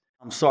that.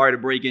 I'm sorry to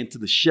break into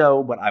the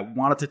show, but I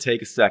wanted to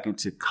take a second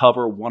to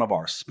cover one of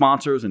our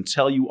sponsors and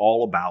tell you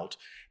all about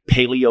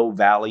Paleo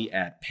Valley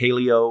at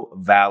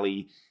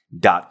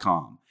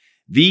paleovalley.com.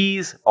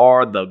 These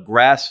are the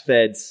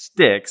grass-fed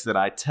sticks that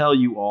I tell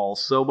you all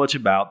so much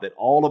about, that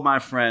all of my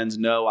friends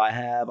know I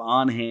have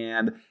on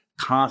hand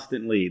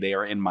constantly. They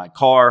are in my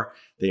car.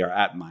 They are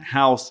at my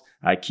house.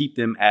 I keep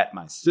them at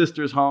my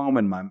sister's home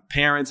and my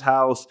parents'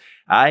 house.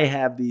 I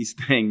have these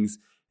things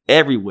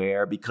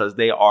everywhere because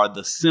they are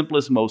the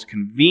simplest, most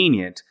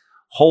convenient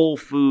whole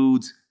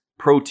foods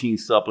protein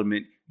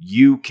supplement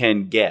you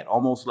can get.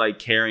 Almost like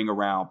carrying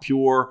around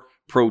pure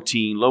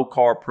protein,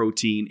 low-carb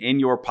protein in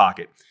your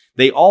pocket.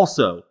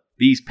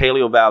 These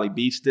Paleo Valley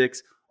beef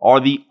sticks are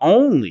the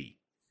only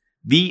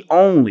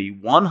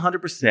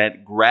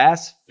 100%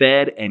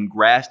 grass-fed and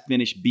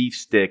grass-finished beef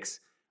sticks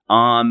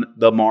on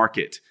the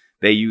market.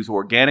 They use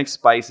organic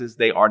spices.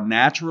 They are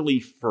naturally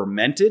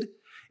fermented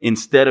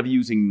instead of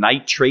using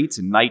nitrates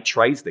and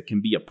nitrites that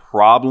can be a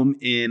problem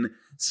in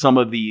some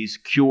of these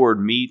cured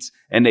meats.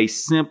 And they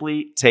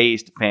simply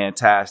taste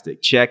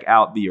fantastic. Check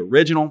out the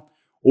original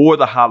or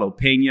the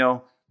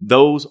jalapeno.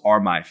 Those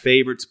are my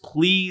favorites.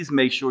 Please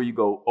make sure you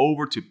go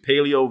over to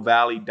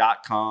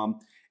paleovalley.com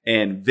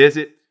and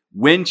visit.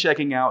 When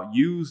checking out,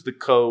 use the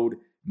code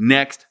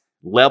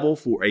NEXTLEVEL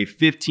for a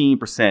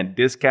 15%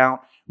 discount.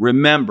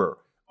 Remember,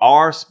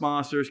 our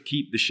sponsors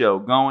keep the show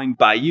going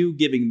by you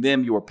giving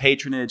them your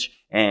patronage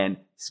and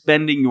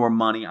spending your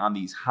money on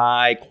these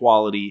high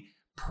quality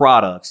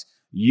products.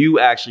 You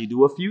actually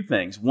do a few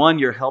things. One,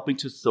 you're helping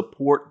to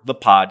support the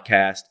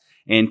podcast.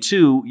 And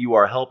two, you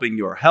are helping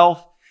your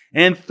health.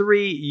 And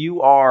three,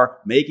 you are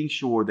making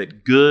sure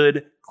that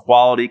good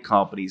quality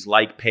companies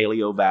like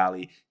Paleo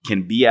Valley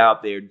can be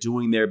out there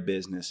doing their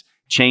business,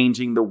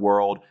 changing the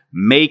world,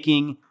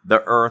 making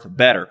the earth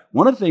better.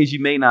 One of the things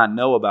you may not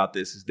know about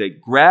this is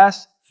that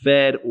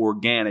grass-fed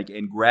organic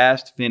and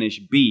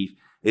grass-finished beef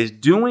is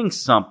doing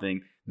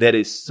something that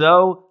is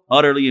so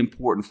utterly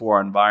important for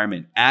our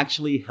environment,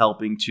 actually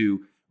helping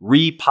to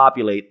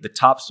repopulate the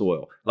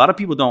topsoil. A lot of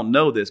people don't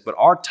know this, but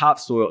our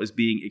topsoil is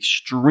being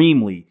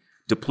extremely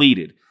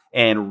depleted.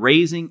 And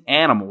raising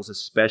animals,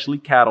 especially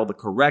cattle, the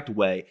correct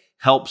way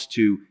helps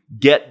to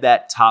get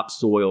that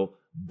topsoil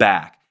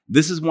back.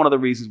 This is one of the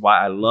reasons why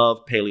I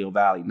love Paleo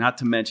Valley. Not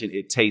to mention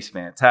it tastes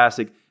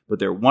fantastic, but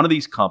they're one of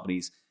these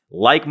companies,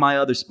 like my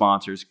other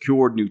sponsors,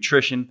 Cured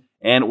Nutrition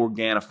and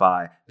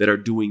Organifi, that are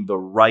doing the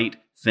right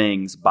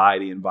things by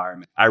the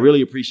environment. I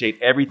really appreciate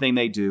everything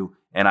they do,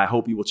 and I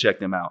hope you will check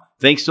them out.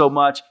 Thanks so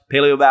much.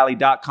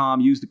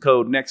 PaleoValley.com. Use the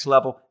code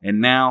NEXTLEVEL. And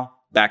now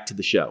back to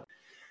the show.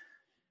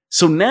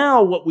 So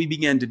now what we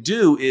began to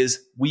do is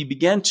we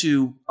began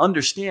to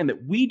understand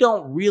that we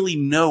don't really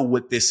know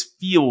what this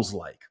feels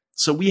like.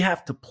 So we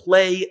have to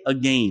play a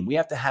game. We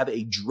have to have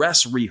a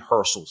dress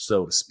rehearsal,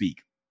 so to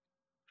speak.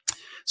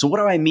 So what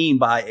do I mean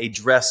by a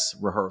dress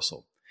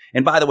rehearsal?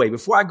 And by the way,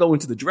 before I go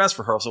into the dress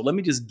rehearsal, let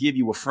me just give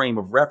you a frame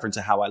of reference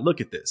of how I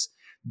look at this.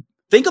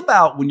 Think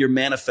about when you're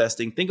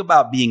manifesting, think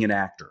about being an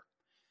actor.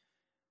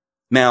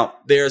 Now,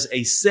 there's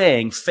a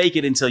saying, fake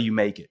it until you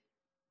make it.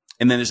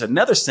 And then there's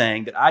another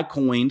saying that I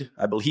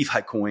believe I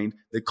coined,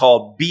 that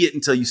called be it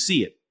until you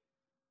see it.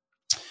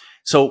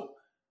 So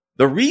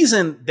the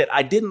reason that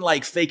I didn't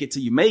like fake it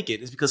till you make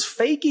it is because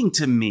faking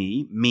to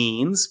me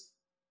means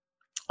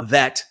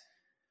that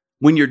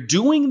when you're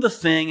doing the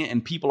thing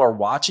and people are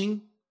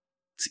watching,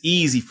 it's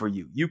easy for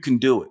you. You can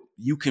do it.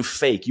 You can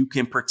fake. You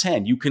can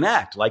pretend. You can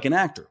act like an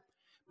actor.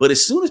 But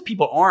as soon as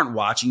people aren't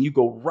watching, you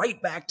go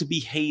right back to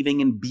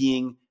behaving and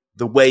being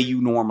the way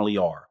you normally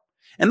are.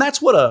 And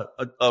that's what a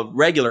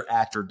regular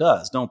actor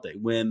does, don't they?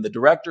 When the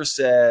director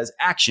says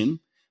action,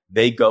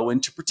 they go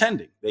into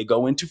pretending. They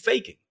go into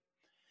faking.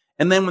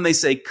 And then when they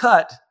say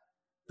cut,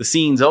 the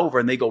scene's over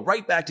and they go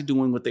right back to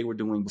doing what they were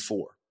doing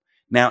before.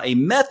 Now, a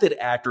method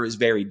actor is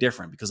very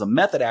different because a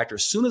method actor,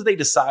 as soon as they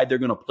decide they're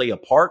going to play a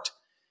part,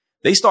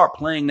 they start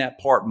playing that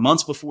part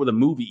months before the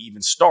movie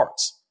even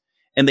starts.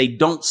 And they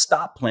don't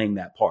stop playing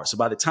that part. So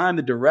by the time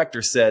the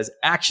director says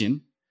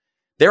action,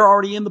 they're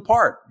already in the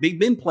part. They've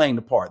been playing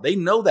the part. They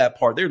know that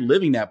part. They're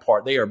living that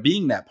part. They are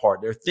being that part.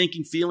 They're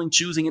thinking, feeling,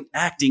 choosing, and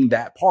acting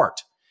that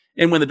part.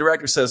 And when the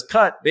director says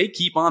cut, they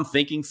keep on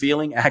thinking,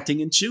 feeling,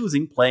 acting, and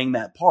choosing, playing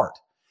that part.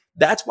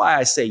 That's why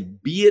I say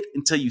be it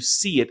until you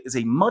see it is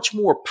a much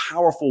more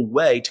powerful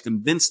way to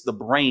convince the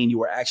brain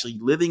you are actually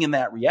living in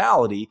that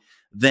reality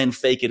than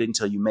fake it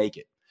until you make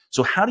it.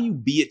 So how do you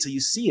be it till you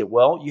see it?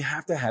 Well, you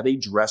have to have a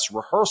dress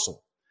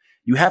rehearsal.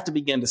 You have to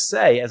begin to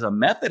say, as a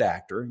method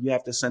actor, you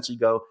have to essentially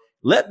go,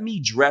 let me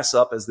dress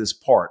up as this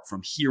part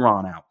from here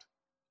on out.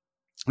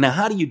 Now,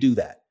 how do you do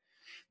that?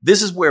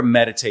 This is where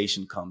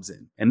meditation comes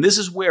in. And this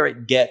is where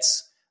it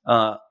gets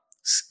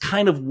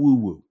kind of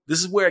woo-woo. This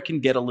is where it can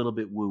get a little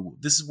bit woo-woo.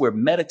 This is where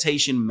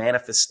meditation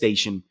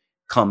manifestation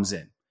comes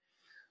in.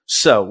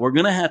 So we're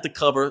going to have to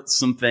cover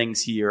some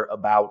things here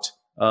about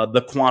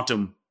the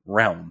quantum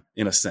realm,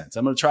 in a sense.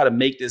 I'm going to try to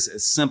make this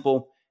as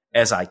simple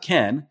as I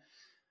can.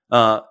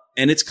 And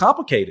it's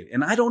complicated.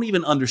 And I don't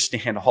even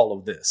understand all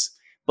of this.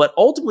 But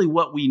ultimately,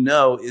 what we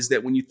know is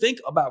that when you think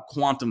about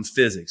quantum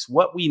physics,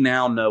 what we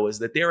now know is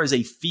that there is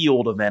a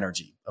field of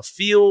energy, a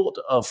field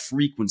of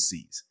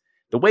frequencies.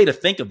 The way to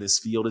think of this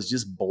field is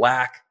just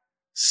black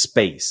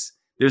space.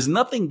 There's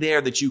nothing there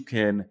that you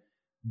can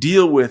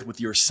deal with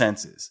your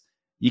senses.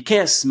 You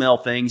can't smell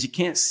things. You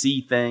can't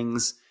see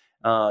things.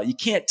 You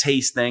can't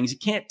taste things. You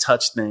can't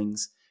touch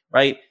things,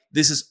 right?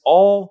 This is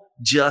all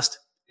just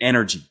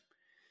energy.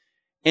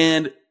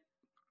 And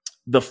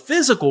the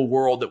physical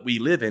world that we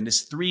live in,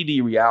 this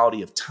 3D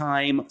reality of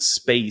time,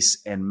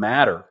 space, and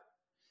matter,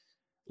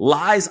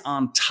 lies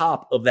on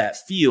top of that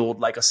field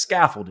like a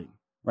scaffolding,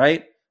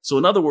 right? So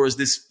in other words,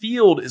 this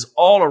field is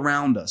all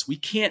around us. We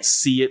can't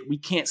see it. We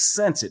can't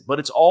sense it, but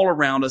it's all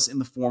around us in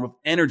the form of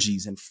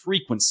energies and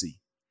frequency.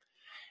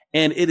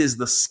 And it is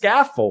the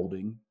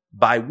scaffolding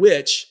by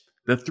which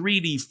the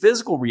 3D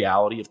physical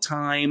reality of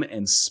time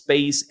and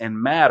space and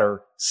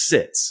matter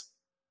sits.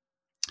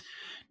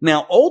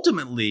 Now,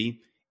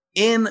 ultimately,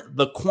 in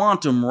the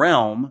quantum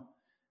realm,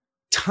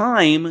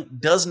 time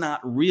does not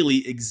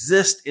really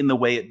exist in the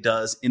way it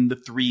does in the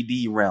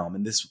 3D realm,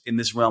 in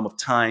this realm of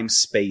time,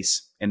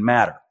 space, and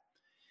matter.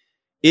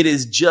 It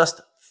is just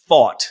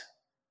thought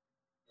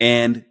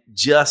and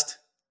just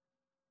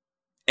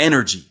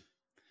energy.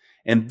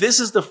 And this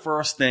is the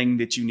first thing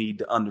that you need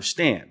to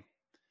understand.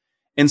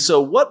 And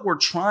so what we're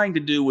trying to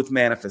do with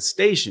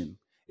manifestation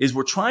is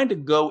we're trying to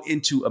go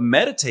into a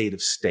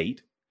meditative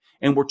state,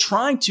 and we're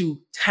trying to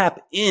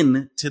tap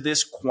into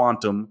this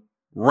quantum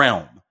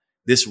realm,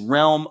 this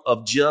realm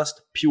of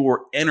just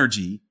pure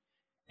energy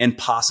and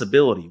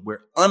possibility,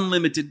 where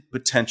unlimited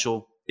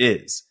potential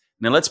is.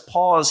 Now let's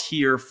pause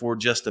here for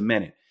just a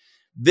minute.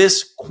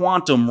 This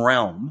quantum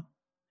realm,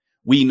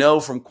 we know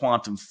from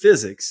quantum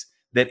physics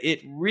that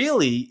it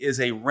really is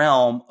a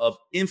realm of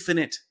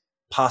infinite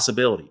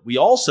possibility. We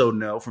also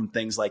know from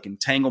things like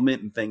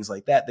entanglement and things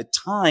like that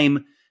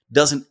time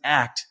doesn't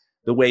act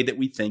the way that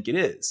we think it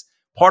is.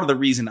 Part of the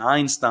reason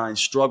Einstein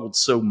struggled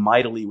so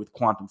mightily with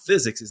quantum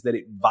physics is that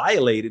it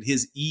violated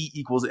his E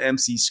equals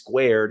MC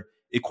squared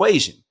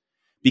equation.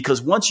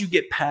 Because once you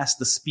get past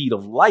the speed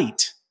of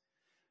light,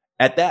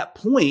 at that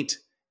point,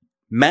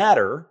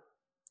 matter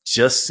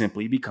just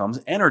simply becomes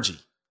energy.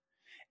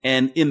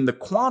 And in the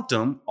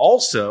quantum,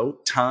 also,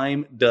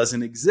 time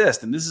doesn't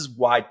exist. And this is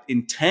why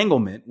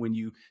entanglement, when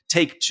you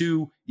take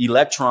two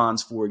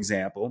electrons, for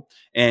example,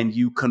 and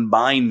you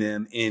combine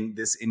them in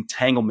this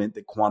entanglement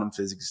that quantum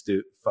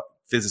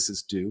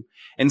physicists do,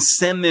 and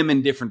send them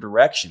in different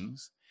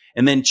directions,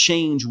 and then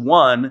change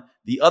one,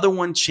 the other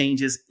one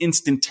changes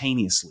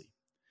instantaneously.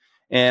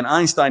 And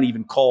Einstein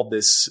even called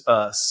this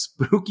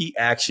spooky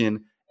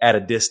action at a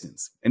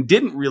distance, and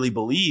didn't really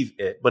believe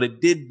it, but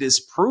it did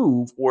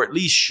disprove, or at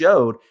least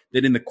showed,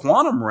 that in the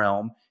quantum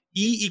realm,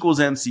 E equals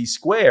MC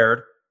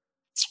squared,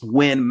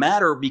 when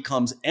matter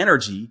becomes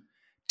energy,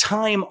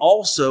 time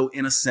also,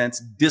 in a sense,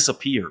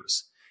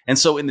 disappears. And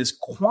so in this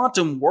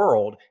quantum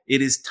world,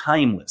 it is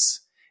timeless.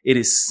 It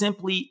is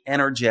simply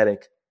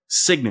energetic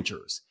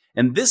signatures.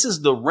 And this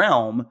is the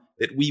realm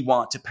that we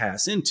want to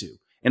pass into.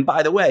 And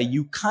by the way,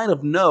 you kind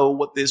of know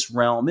what this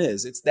realm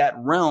is. It's that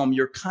realm,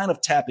 you're kind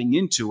of tapping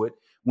into it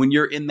when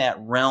you're in that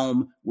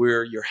realm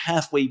where you're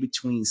halfway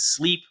between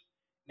sleep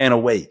and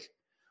awake,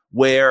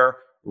 where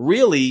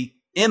really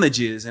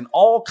images and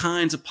all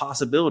kinds of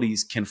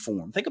possibilities can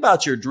form. Think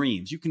about your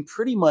dreams. You can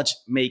pretty much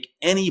make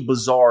any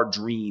bizarre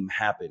dream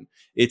happen.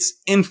 It's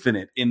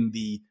infinite in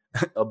the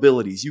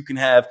abilities. You can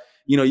have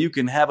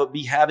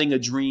be having a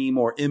dream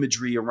or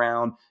imagery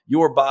around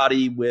your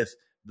body with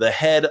the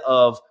head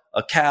of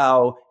a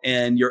cow,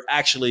 and you're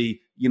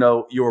actually,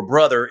 your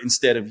brother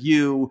instead of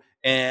you,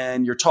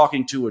 and you're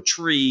talking to a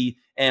tree,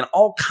 and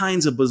all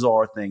kinds of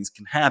bizarre things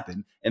can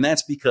happen. And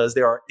that's because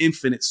there are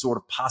infinite sort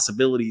of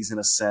possibilities, in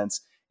a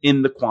sense,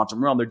 in the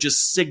quantum realm. They're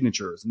just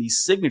signatures. And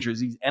these signatures,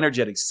 these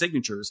energetic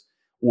signatures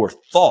or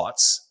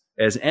thoughts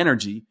as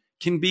energy,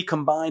 can be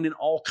combined in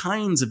all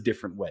kinds of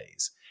different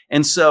ways.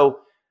 And so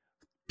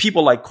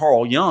people like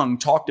Carl Jung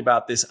talked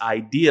about this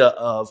idea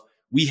of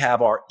we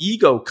have our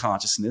ego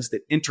consciousness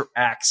that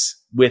interacts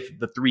with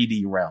the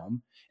 3D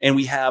realm, and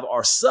we have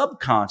our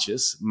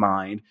subconscious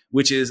mind,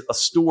 which is a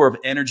store of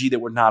energy that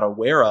we're not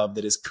aware of,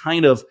 that is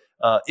kind of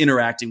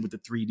interacting with the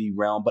 3D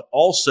realm, but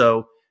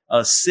also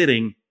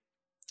sitting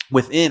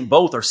within,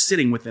 both are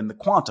sitting within the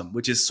quantum,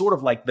 which is sort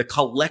of like the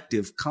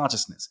collective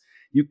consciousness.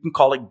 You can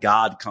call it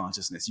God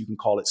consciousness. You can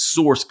call it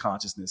source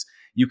consciousness.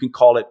 You can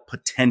call it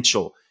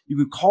potential. You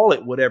can call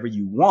it whatever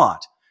you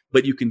want,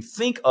 but you can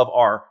think of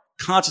our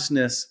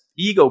consciousness,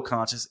 ego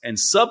conscious and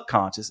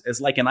subconscious,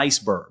 as like an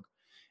iceberg.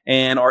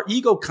 And our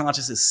ego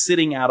conscious is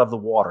sitting out of the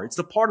water. It's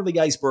the part of the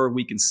iceberg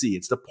we can see.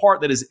 It's the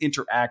part that is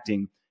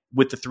interacting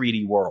with the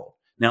 3D world.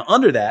 Now,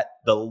 under that,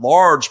 the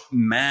large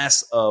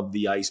mass of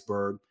the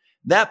iceberg,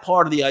 that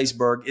part of the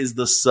iceberg is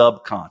the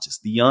subconscious,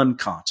 the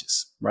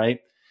unconscious, right?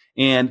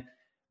 And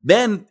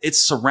then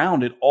it's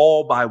surrounded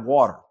all by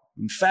water.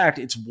 In fact,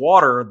 it's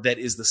water that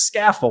is the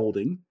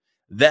scaffolding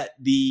that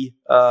the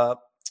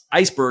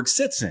iceberg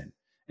sits in.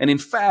 And in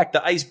fact,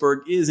 the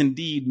iceberg is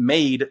indeed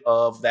made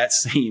of that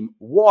same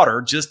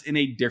water, just in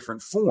a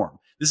different form.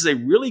 This is a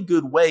really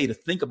good way to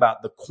think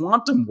about the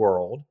quantum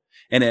world.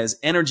 And as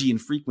energy and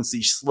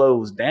frequency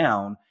slows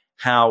down,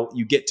 how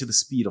you get to the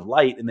speed of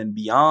light, and then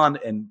beyond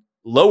and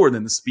lower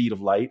than the speed of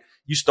light,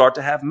 you start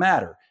to have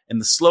matter. And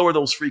the slower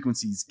those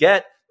frequencies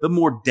get, the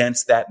more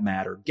dense that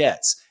matter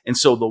gets. And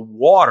so the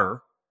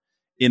water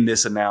in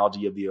this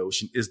analogy of the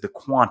ocean is the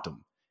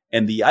quantum,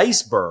 and the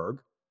iceberg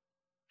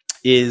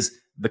is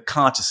the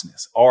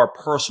consciousness, our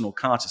personal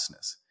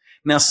consciousness.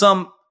 Now,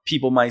 some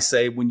people might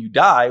say, when you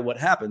die, what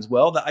happens?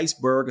 Well, the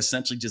iceberg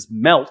essentially just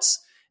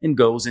melts and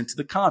goes into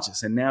the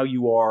conscious. And now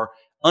you are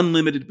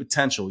unlimited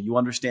potential. You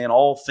understand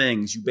all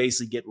things. You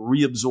basically get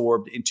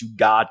reabsorbed into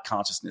God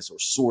consciousness or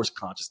source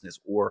consciousness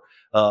or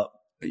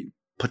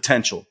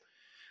potential.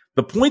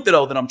 The point that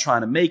I'm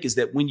trying to make is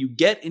that when you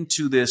get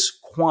into this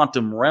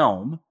quantum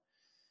realm,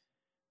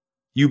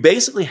 you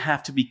basically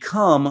have to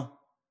become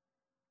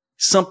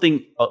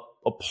something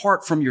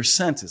apart from your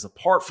senses,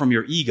 apart from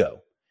your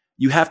ego.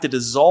 You have to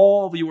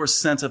dissolve your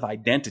sense of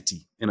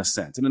identity, in a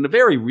sense. And in a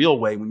very real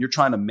way, when you're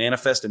trying to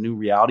manifest a new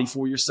reality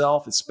for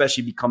yourself,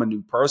 especially become a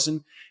new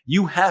person,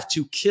 you have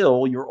to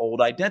kill your old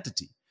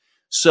identity.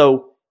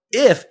 So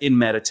if in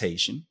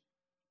meditation,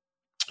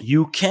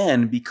 you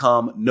can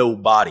become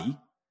nobody,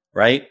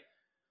 right?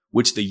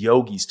 Which the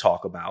yogis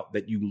talk about,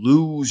 that you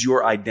lose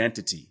your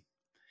identity.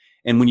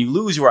 And when you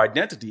lose your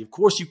identity, of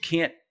course, you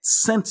can't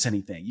sense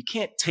anything. You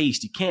can't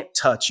taste, you can't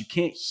touch, you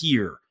can't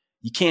hear,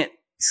 you can't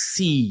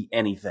see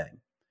anything.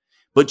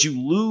 But you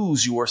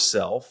lose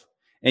yourself,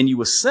 and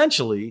you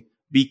essentially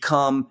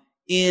become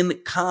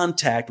in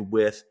contact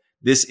with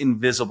this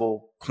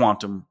invisible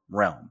quantum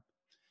realm.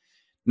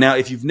 Now,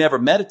 if you've never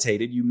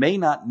meditated, you may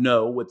not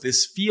know what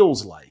this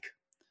feels like.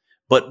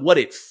 But what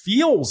it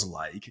feels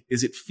like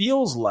is, it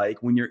feels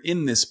like when you're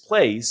in this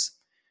place,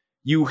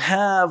 you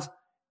have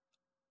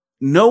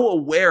no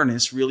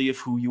awareness really of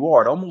who you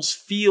are. It almost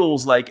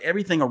feels like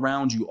everything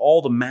around you,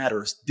 all the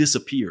matter,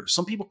 disappears.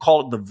 Some people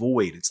call it the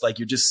void. It's like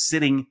you're just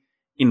sitting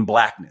in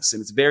blackness,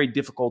 and it's very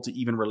difficult to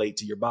even relate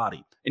to your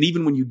body. And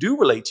even when you do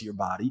relate to your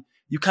body,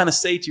 you kind of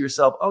say to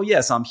yourself, oh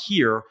yes, I'm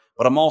here,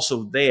 but I'm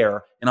also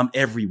there, and I'm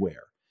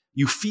everywhere.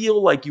 You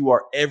feel like you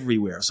are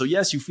everywhere. So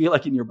yes, you feel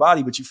like in your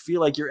body, but you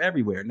feel like you're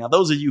everywhere. Now,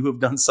 those of you who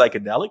have done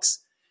psychedelics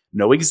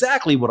know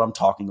exactly what I'm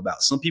talking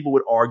about. Some people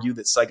would argue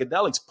that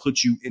psychedelics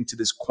put you into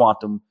this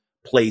quantum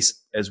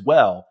place as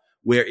well,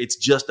 where it's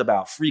just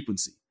about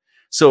frequency.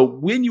 So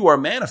when you are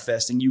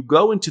manifesting, you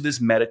go into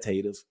this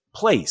meditative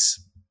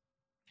place.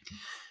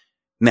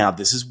 Now,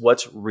 this is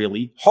what's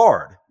really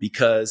hard,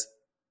 because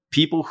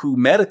people who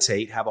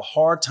meditate have a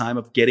hard time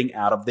of getting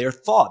out of their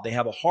thought. They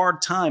have a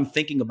hard time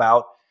thinking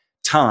about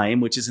time,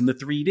 which is in the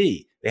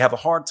 3D. They have a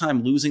hard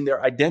time losing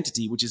their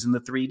identity, which is in the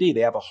 3D. They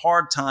have a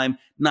hard time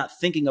not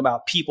thinking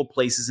about people,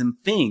 places, and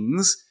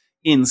things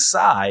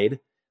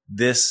inside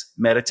this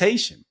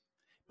meditation.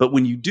 But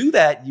when you do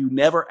that, you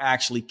never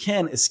actually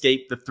can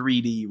escape the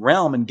 3D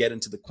realm and get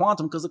into the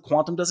quantum, because the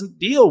quantum doesn't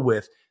deal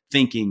with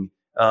thinking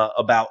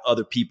about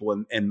other people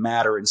and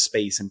matter and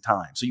space and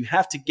time. So you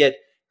have to get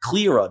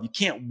clear of, you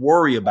can't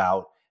worry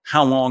about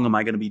how long am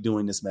I going to be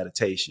doing this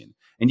meditation?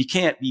 And you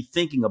can't be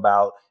thinking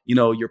about,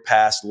 your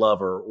past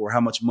lover, or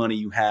how much money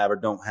you have or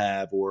don't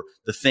have, or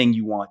the thing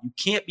you want. You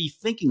can't be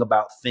thinking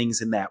about things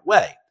in that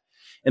way.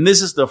 And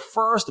this is the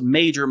first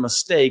major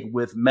mistake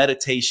with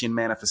meditation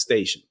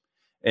manifestation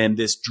and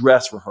this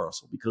dress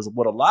rehearsal, because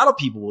what a lot of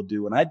people will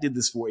do, and I did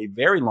this for a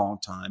very long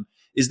time,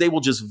 is they will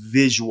just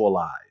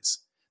visualize.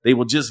 They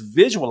will just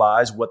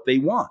visualize what they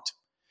want.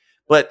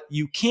 But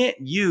you can't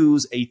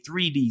use a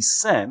 3D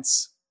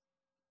sense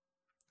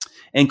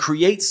and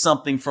create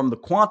something from the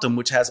quantum,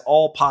 which has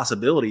all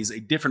possibilities, a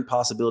different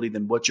possibility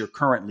than what you're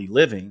currently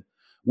living,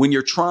 when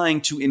you're trying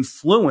to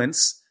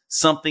influence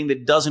something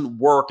that doesn't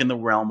work in the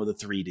realm of the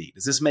 3D.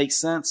 Does this make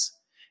sense?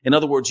 In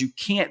other words, you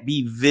can't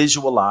be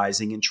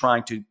visualizing and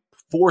trying to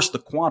force the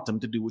quantum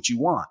to do what you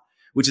want,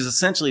 which is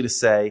essentially to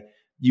say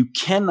you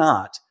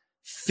cannot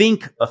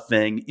think a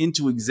thing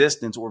into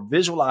existence or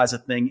visualize a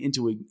thing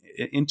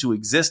into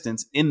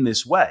existence in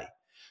this way.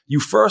 You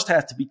first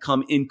have to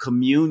become in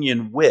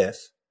communion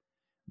with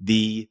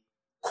the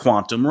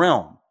quantum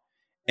realm.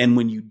 And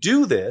when you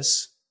do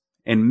this,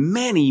 and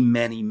many,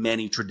 many,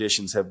 many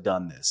traditions have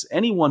done this,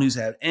 anyone who's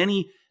had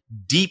any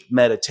deep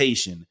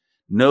meditation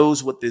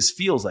knows what this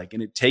feels like,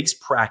 and it takes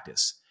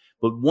practice.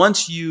 But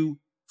once you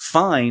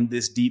find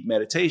this deep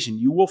meditation,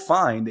 you will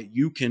find that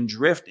you can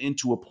drift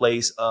into a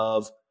place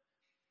of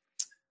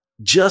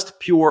just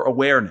pure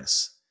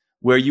awareness,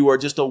 where you are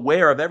just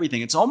aware of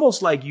everything. It's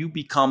almost like you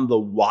become the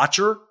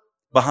watcher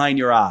behind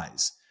your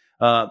eyes.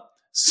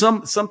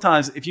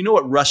 Sometimes, if you know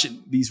what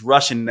these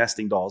Russian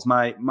nesting dolls,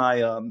 my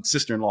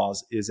sister-in-law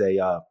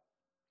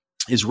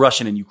is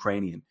Russian and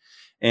Ukrainian.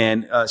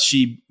 And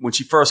when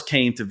she first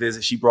came to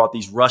visit, she brought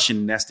these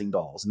Russian nesting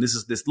dolls. And this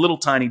is this little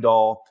tiny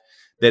doll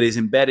that is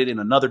embedded in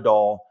another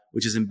doll,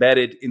 which is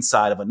embedded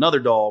inside of another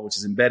doll, which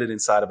is embedded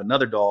inside of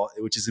another doll,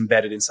 which is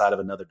embedded inside of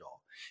another doll.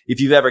 If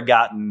you've ever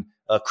gotten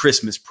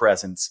Christmas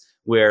presents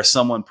where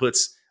someone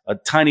puts a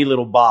tiny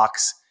little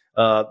box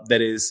that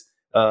is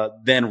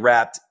then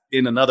wrapped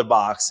in another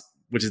box,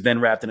 which is then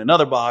wrapped in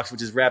another box,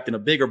 which is wrapped in a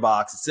bigger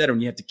box, etc.,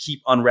 and you have to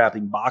keep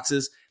unwrapping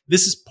boxes,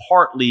 this is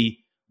partly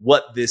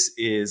what this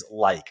is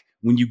like.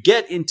 When you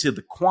get into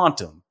the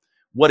quantum,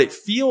 what it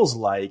feels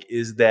like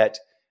is that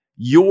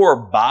your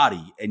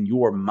body and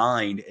your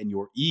mind and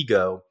your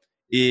ego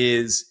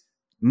is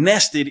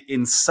nested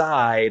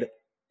inside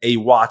a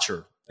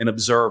watcher, an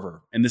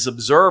observer. And this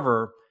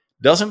observer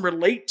doesn't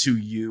relate to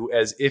you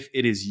as if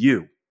it is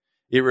you.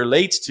 It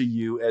relates to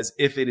you as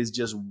if it is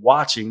just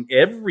watching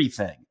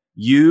everything,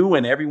 you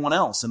and everyone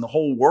else in the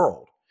whole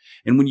world.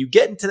 And when you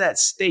get into that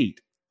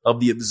state of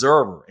the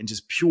observer and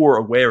just pure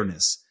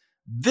awareness,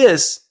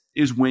 this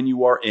is when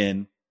you are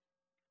in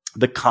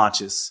the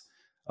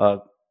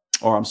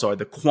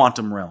the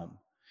quantum realm.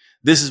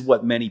 This is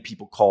what many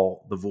people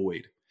call the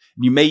void.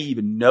 You may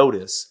even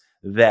notice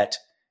that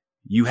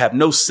you have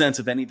no sense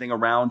of anything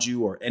around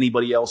you or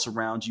anybody else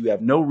around you. You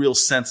have no real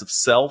sense of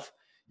self.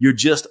 You're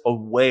just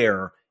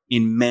aware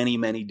in many,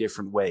 many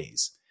different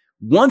ways.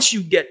 Once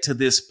you get to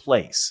this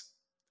place,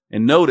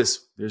 and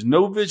notice there's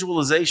no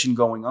visualization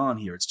going on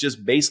here. It's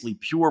just basically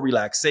pure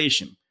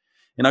relaxation.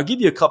 And I'll give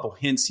you a couple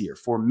hints here.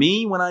 For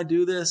me, when I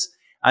do this,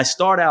 I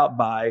start out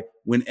by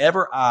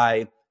whenever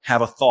I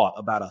have a thought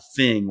about a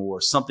thing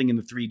or something in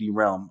the 3D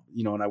realm,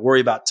 and I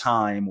worry about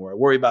time or I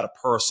worry about a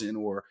person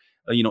or,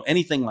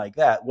 anything like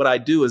that. What I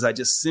do is I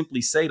just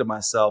simply say to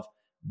myself,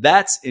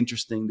 that's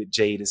interesting that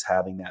Jade is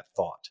having that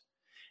thought.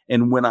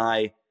 And when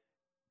I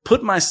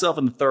put myself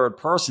in the third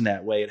person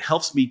that way, it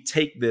helps me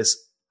take this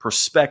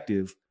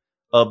perspective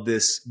of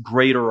this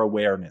greater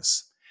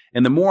awareness.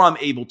 And the more I'm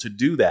able to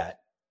do that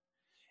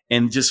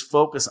and just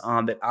focus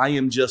on that I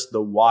am just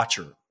the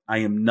watcher. I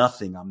am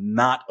nothing. I'm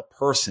not a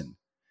person.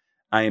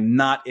 I am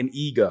not an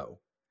ego.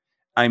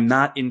 I'm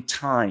not in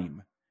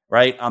time,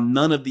 right? I'm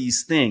none of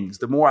these things.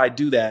 The more I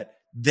do that,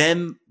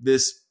 then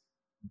this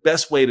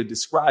best way to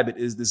describe it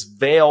is this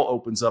veil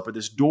opens up or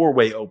this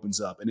doorway opens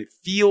up, and it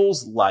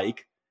feels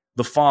like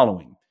the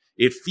following.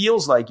 It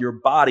feels like your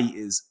body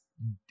is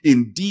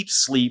in deep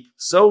sleep,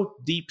 so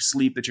deep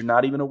sleep that you're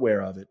not even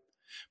aware of it.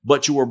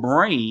 But your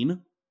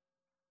brain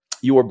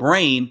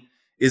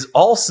is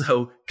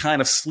also kind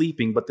of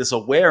sleeping, but this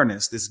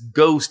awareness, this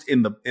ghost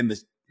in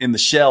the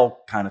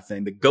shell kind of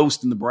thing, the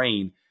ghost in the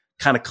brain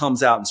kind of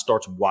comes out and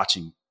starts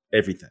watching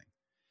everything.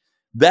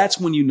 That's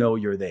when you know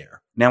you're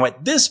there. Now,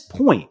 at this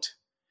point,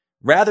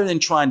 rather than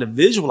trying to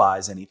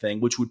visualize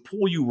anything, which would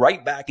pull you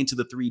right back into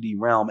the 3D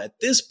realm, at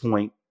this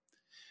point,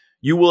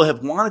 you will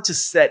have wanted to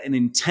set an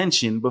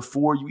intention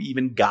before you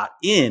even got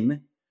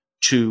in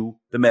to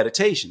the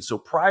meditation. So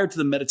prior to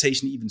the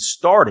meditation even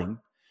starting,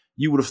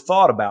 you would have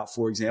thought about,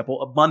 for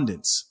example,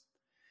 abundance.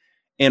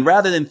 And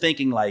rather than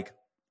thinking like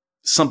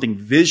something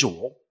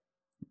visual,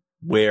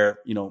 where,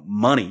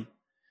 money,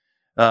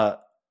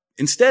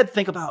 instead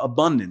think about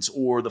abundance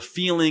or the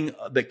feeling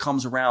that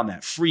comes around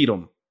that,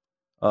 freedom.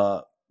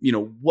 What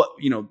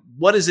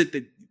is it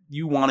that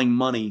you wanting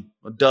money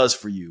does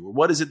for you? Or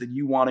what is it that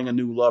you wanting a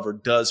new lover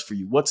does for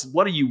you?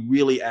 What are you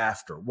really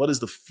after? What is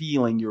the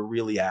feeling you're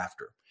really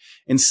after?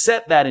 And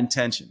set that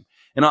intention.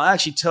 And I'll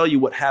actually tell you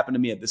what happened to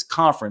me at this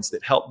conference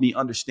that helped me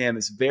understand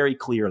this very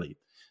clearly.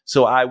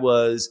 So I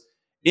was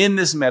in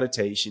this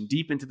meditation,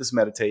 deep into this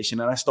meditation,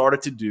 and I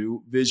started to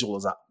do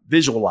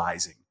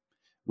visualizing,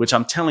 which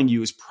I'm telling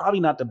you is probably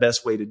not the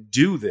best way to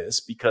do this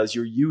because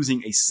you're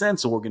using a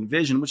sense organ,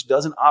 vision, which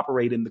doesn't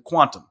operate in the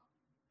quantum.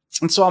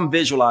 And so I'm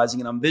visualizing,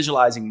 and I'm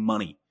visualizing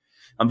money.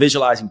 I'm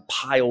visualizing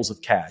piles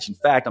of cash. In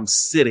fact, I'm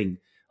sitting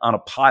on a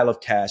pile of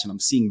cash and I'm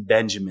seeing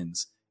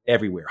Benjamins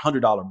everywhere,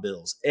 $100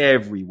 bills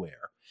everywhere.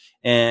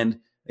 And,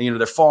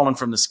 they're falling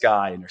from the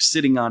sky and they're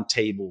sitting on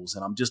tables,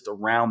 and I'm just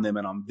around them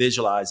and I'm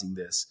visualizing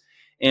this.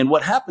 And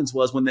what happens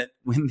was when the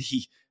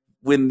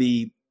when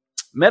the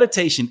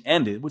meditation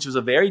ended, which was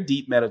a very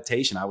deep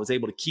meditation, I was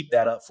able to keep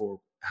that up for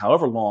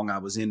however long I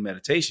was in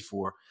meditation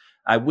for.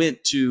 I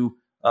went to,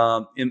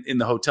 in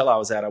the hotel I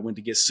was at, I went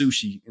to get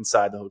sushi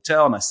inside the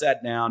hotel, and I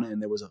sat down,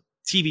 and there was a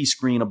TV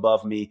screen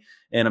above me,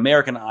 and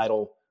American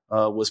Idol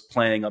was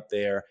playing up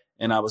there.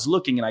 And I was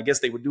looking, and I guess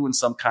they were doing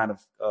some kind of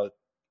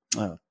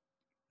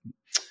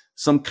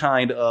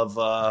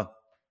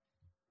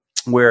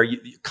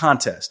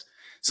contest.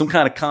 Some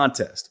kind of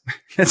contest.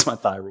 That's my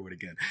thyroid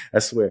again. I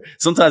swear.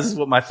 Sometimes it's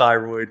what my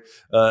thyroid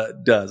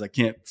does. I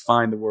can't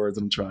find the words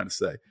I'm trying to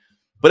say.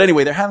 But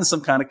anyway, they're having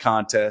some kind of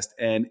contest,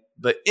 and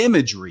the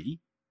imagery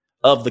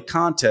of the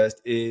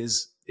contest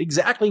is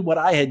exactly what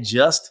I had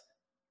just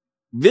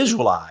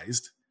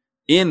visualized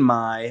in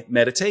my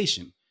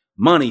meditation.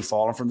 Money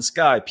falling from the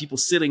sky, people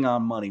sitting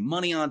on money,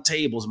 money on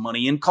tables,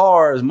 money in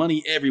cars,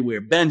 money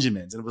everywhere,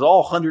 Benjamins. And it was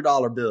all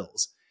 $100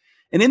 bills.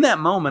 And in that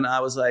moment, I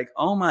was like,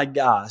 oh my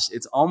gosh,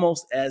 it's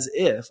almost as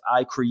if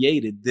I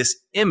created this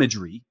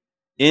imagery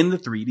in the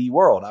 3D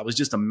world. I was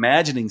just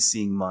imagining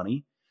seeing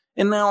money,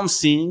 and now I'm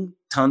seeing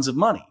tons of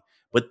money.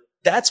 But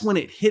that's when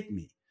it hit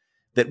me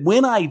that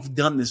when I've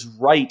done this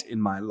right in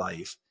my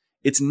life,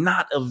 it's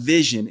not a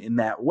vision in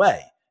that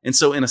way. And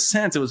so in a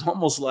sense, it was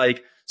almost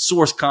like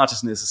source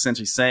consciousness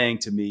essentially saying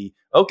to me,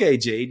 okay,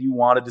 Jade, you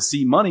wanted to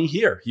see money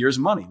here. Here's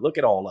money. Look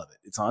at all of it.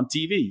 It's on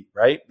TV,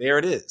 right? There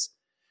it is.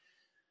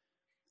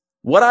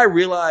 What I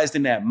realized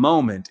in that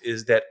moment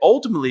is that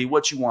ultimately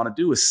what you want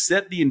to do is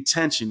set the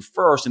intention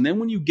first. And then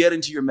when you get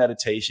into your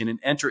meditation and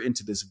enter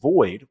into this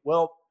void,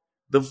 well,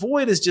 the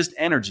void is just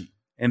energy,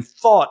 and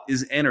thought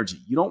is energy.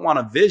 You don't want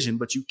a vision,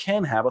 but you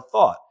can have a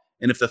thought.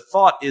 And if the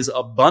thought is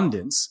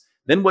abundance,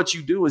 then what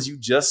you do is you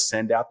just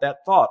send out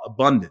that thought,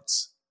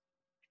 abundance.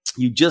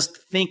 You just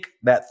think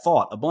that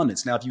thought,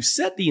 abundance. Now, if you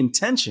set the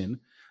intention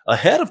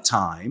ahead of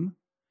time,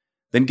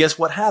 then guess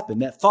what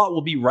happened? That thought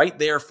will be right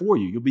there for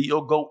you.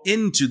 You'll go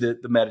into the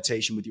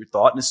meditation with your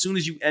thought. And as soon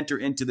as you enter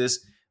into this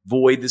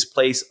void, this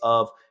place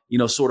of,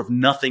 sort of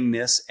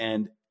nothingness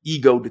and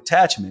ego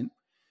detachment,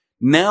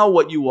 now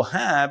what you will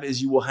have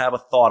is you will have a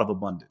thought of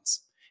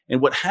abundance.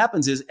 And what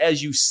happens is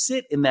as you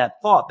sit in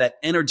that thought, that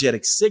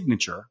energetic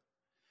signature,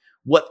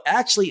 what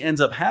actually ends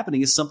up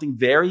happening is something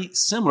very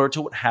similar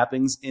to what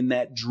happens in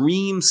that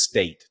dream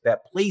state,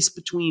 that place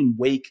between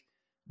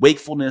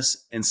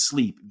wakefulness and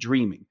sleep,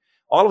 dreaming.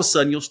 All of a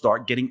sudden, you'll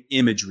start getting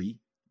imagery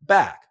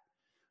back.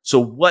 So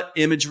what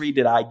imagery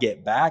did I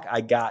get back?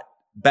 I got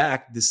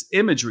back this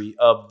imagery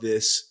of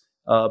this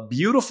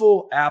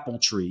beautiful apple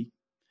tree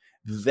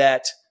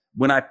that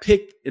when I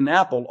picked an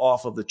apple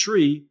off of the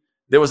tree,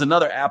 there was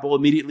another apple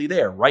immediately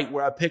there, right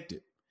where I picked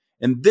it.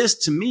 And this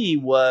to me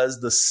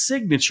was the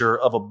signature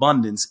of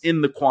abundance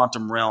in the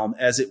quantum realm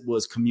as it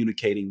was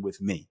communicating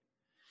with me.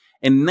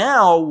 And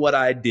now what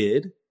I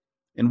did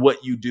and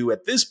what you do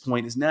at this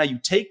point is now you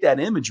take that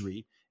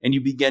imagery and you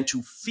begin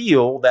to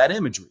feel that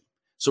imagery.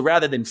 So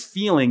rather than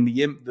feeling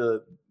the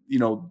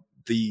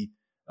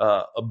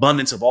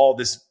abundance of all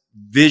this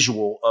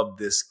visual of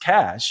this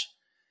cash,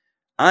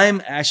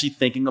 I'm actually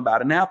thinking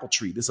about an apple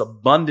tree, this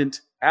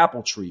abundant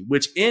apple tree,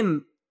 which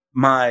in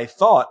my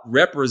thought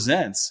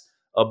represents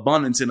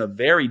abundance in a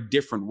very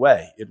different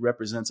way. It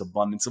represents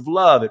abundance of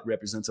love. It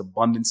represents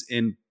abundance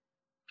in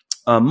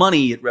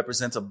money. It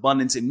represents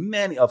abundance in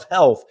of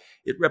health.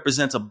 It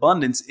represents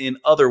abundance in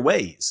other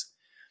ways.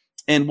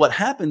 And what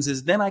happens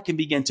is then I can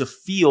begin to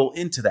feel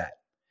into that.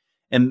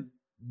 And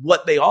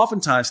what they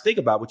oftentimes think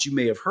about, what you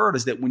may have heard,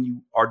 is that when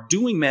you are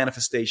doing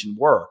manifestation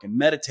work and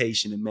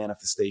meditation and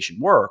manifestation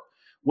work,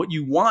 what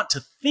you want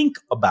to think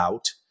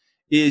about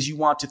is you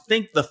want to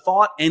think the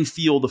thought and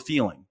feel the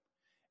feeling.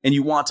 And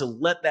you want to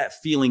let that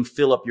feeling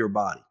fill up your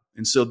body.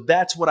 And so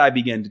that's what I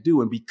began to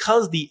do. And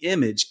because the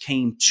image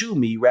came to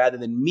me rather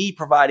than me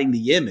providing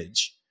the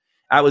image,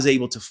 I was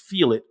able to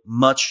feel it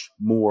much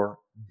more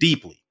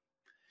deeply.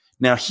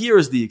 Now, here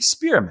is the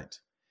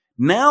experiment.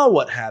 Now,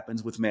 what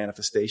happens with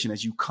manifestation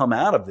as you come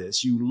out of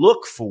this, you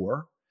look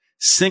for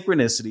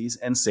synchronicities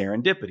and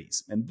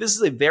serendipities. And this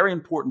is a very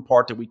important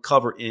part that we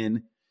cover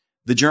in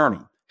the journey.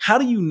 How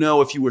do you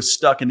know if you were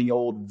stuck in the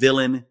old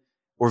villain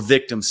or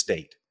victim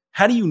state?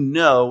 How do you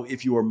know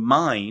if your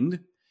mind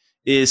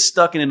is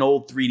stuck in an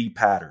old 3D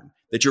pattern,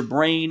 that your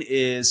brain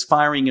is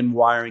firing and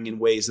wiring in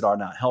ways that are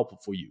not helpful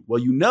for you? Well,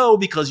 you know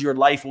because your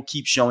life will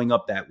keep showing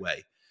up that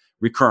way.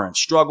 Recurrent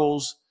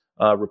struggles,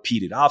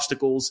 repeated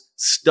obstacles,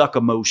 stuck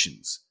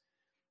emotions,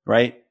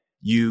 right?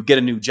 You get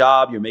a new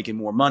job, you're making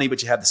more money,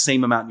 but you have the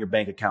same amount in your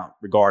bank account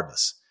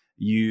regardless.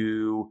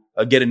 You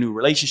get a new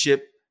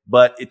relationship,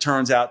 but it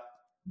turns out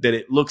that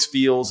it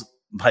feels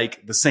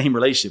like the same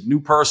relationship. New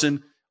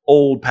person,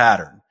 old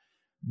pattern.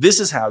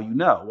 This is how you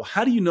know. Well,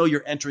 how do you know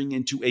you're entering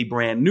into a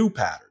brand new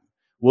pattern?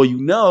 Well,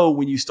 you know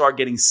when you start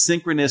getting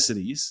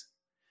synchronicities,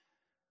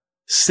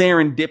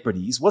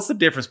 serendipities. What's the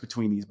difference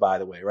between these, by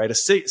the way, right? A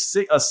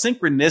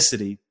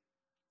synchronicity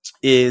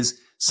is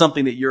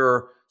something that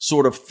you're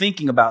sort of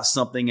thinking about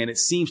something and it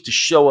seems to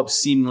show up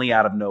seemingly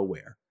out of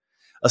nowhere.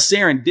 A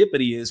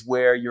serendipity is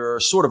where you're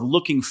sort of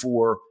looking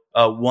for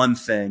one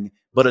thing,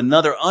 but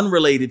another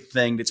unrelated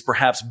thing that's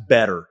perhaps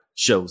better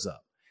shows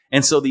up.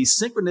 And so these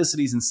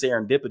synchronicities and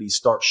serendipities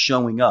start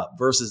showing up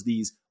versus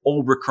these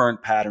old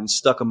recurrent patterns,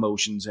 stuck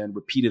emotions, and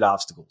repeated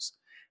obstacles.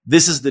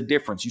 This is the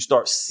difference. You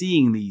start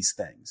seeing these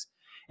things.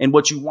 And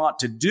what you want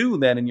to do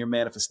then in your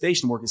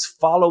manifestation work is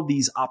follow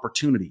these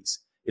opportunities.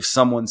 If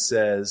someone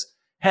says,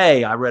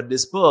 hey, I read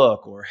this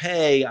book, or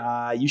hey,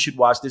 you should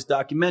watch this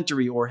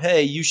documentary, or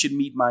hey, you should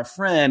meet my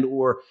friend,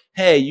 or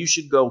hey, you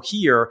should go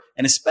here.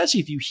 And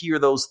especially if you hear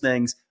those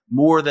things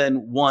more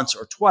than once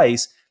or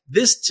twice,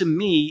 this to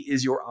me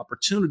is your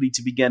opportunity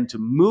to begin to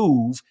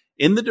move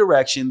in the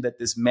direction that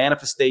this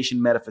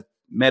manifestation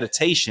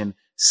meditation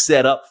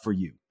set up for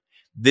you.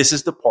 This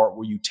is the part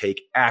where you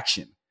take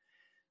action.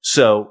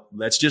 So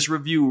let's just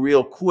review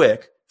real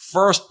quick.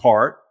 First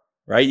part,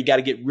 right? You got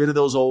to get rid of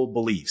those old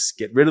beliefs,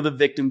 get rid of the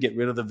victim, get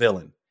rid of the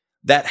villain.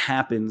 That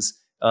happens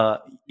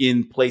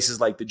in places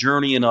like the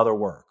journey and other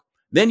work.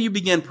 Then you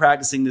begin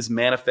practicing this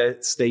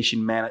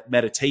manifestation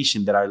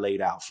meditation that I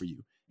laid out for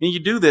you. And you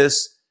do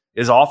this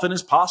as often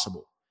as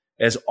possible.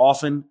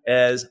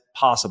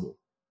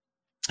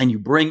 And you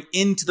bring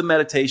into the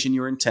meditation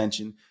your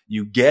intention.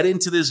 You get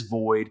into this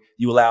void.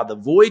 You allow the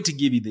void to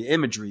give you the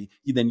imagery.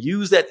 You then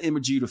use that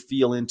imagery to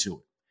feel into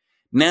it.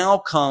 Now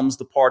comes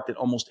the part that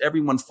almost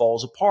everyone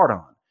falls apart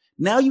on.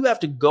 Now you have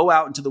to go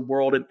out into the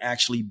world and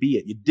actually be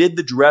it. You did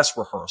the dress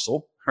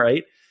rehearsal,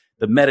 right?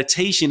 The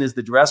meditation is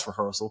the dress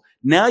rehearsal.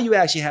 Now you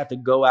actually have to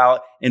go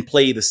out and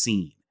play the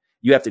scene.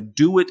 You have to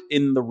do it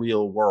in the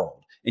real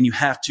world, and you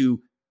have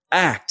to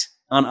act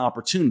on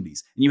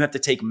opportunities, and you have to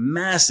take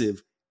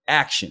massive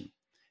action.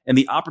 And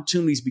the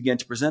opportunities begin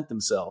to present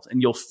themselves,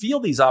 and you'll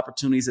feel these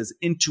opportunities as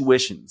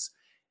intuitions.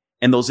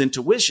 And those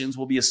intuitions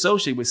will be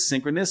associated with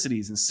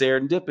synchronicities and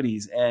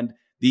serendipities and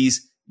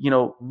these,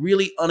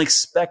 really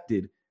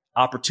unexpected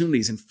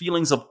opportunities and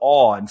feelings of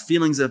awe and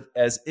feelings of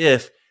as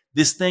if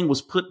this thing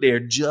was put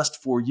there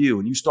just for you.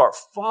 And you start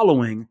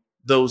following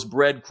those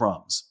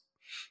breadcrumbs.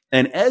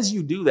 And as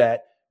you do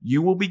that,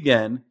 you will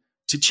begin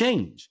to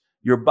change.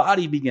 Your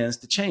body begins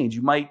to change.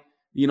 You might,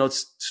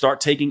 start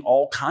taking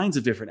all kinds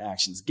of different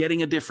actions,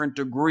 getting a different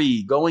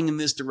degree, going in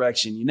this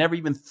direction. You never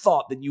even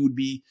thought that you would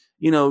be,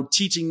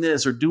 teaching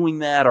this or doing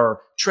that or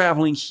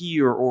traveling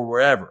here or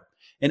wherever.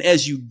 And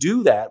as you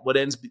do that,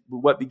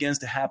 what begins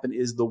to happen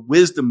is the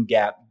wisdom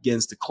gap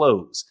begins to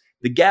close.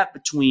 The gap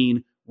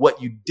between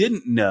what you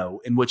didn't know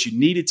and what you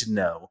needed to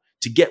know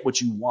to get what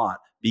you want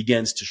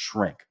begins to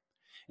shrink.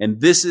 And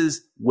this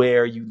is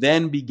where you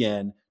then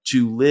begin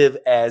to live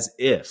as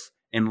if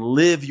and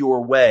live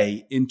your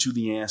way into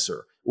the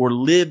answer or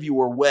live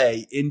your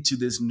way into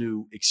this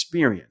new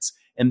experience.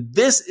 And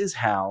this is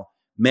how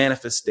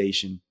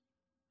manifestation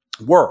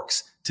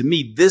works. To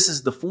me, this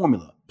is the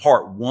formula.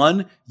 Part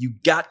one, you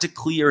got to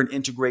clear and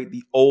integrate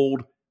the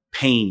old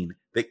pain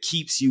that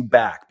keeps you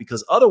back,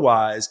 because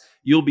otherwise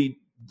you'll be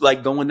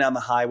like going down the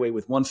highway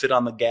with one foot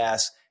on the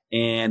gas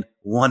and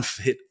one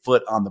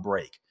foot on the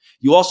brake.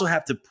 You also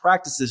have to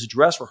practice this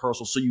dress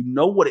rehearsal so you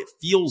know what it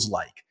feels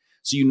like.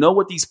 So you know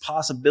what these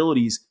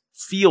possibilities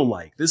feel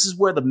like. This is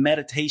where the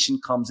meditation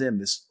comes in,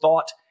 this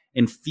thought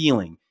and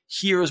feeling.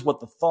 Here's what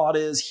the thought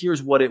is.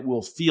 Here's what it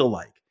will feel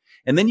like.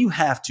 And then you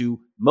have to,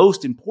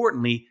 most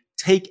importantly,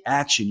 take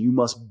action. You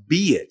must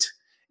be it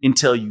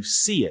until you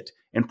see it.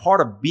 And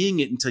part of being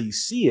it until you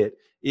see it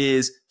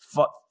is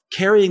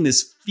carrying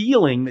this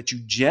feeling that you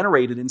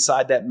generated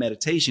inside that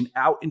meditation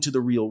out into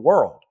the real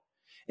world.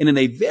 And in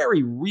a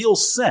very real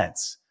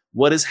sense,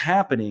 what is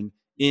happening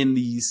in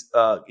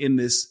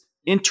this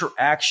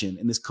interaction,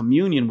 in this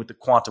communion with the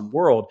quantum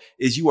world,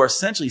 is you are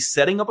essentially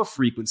setting up a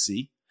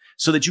frequency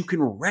so that you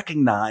can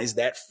recognize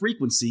that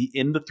frequency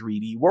in the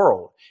 3D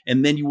world.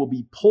 And then you will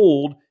be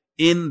pulled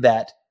in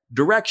that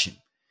direction.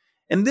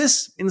 And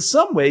this, in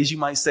some ways, you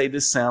might say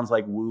this sounds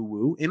like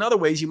woo-woo. In other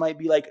ways, you might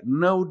be like,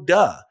 no,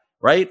 duh,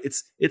 right?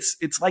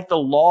 It's like the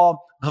law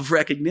of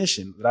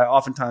recognition that I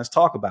oftentimes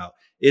talk about.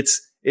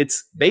 It's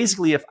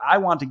basically if I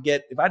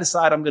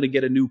decide I'm going to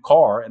get a new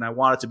car and I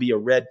want it to be a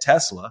red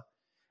Tesla,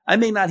 I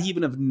may not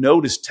even have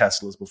noticed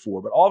Teslas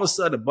before, but all of a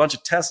sudden a bunch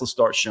of Teslas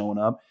start showing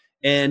up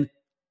and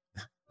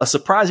a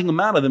surprising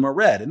amount of them are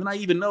red. And then I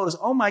even notice,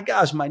 oh my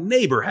gosh, my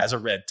neighbor has a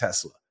red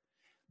Tesla.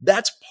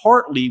 That's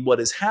partly what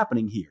is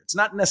happening here. It's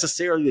not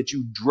necessarily that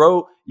you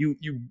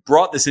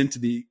brought this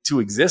into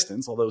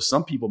existence, although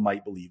some people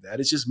might believe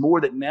that. It's just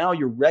more that now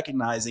you're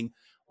recognizing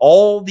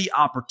all the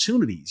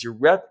opportunities.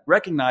 You're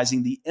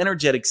recognizing the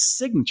energetic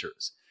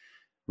signatures.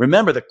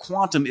 Remember, the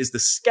quantum is the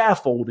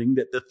scaffolding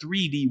that the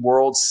 3D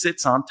world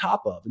sits on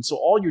top of. And so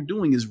all you're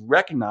doing is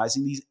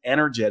recognizing these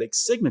energetic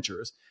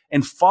signatures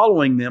and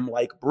following them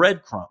like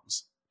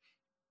breadcrumbs.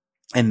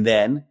 And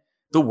then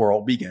the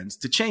world begins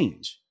to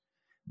change.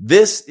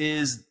 This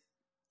is,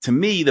 to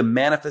me, the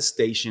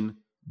manifestation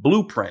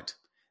blueprint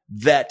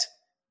that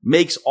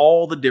makes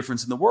all the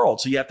difference in the world.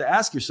 So you have to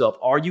ask yourself,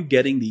 are you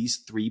getting these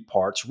three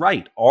parts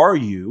right? Are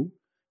you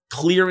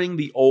clearing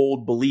the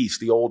old beliefs,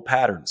 the old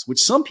patterns, which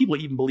some people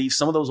even believe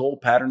some of those old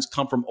patterns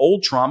come from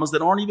old traumas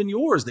that aren't even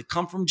yours, that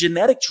come from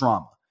genetic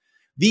trauma.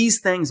 These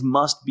things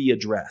must be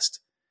addressed.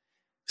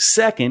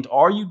 Second,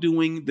 are you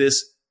doing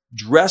this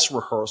dress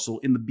rehearsal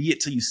in the be it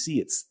till you see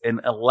it and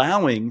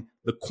allowing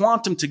the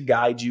quantum to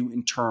guide you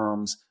in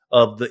terms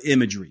of the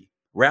imagery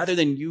rather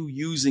than you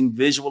using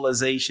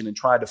visualization and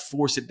try to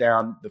force it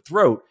down the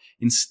throat?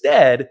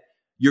 Instead,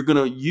 you're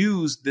going to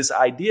use this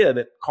idea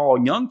that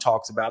Carl Jung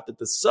talks about, that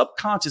the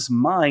subconscious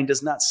mind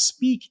does not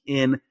speak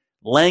in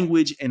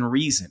language and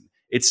reason.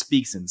 It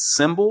speaks in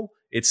symbol.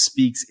 It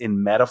speaks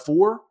in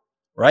metaphor,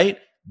 right?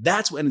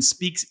 That's when it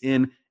speaks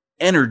in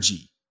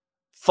energy,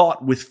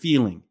 thought with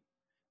feeling.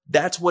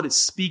 That's what it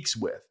speaks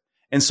with.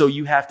 And so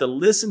you have to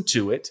listen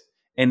to it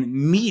and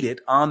meet it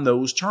on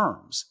those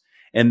terms.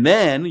 And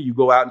then you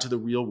go out into the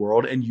real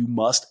world and you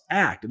must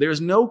act.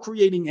 There's no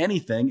creating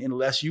anything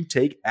unless you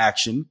take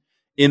action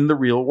in the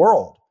real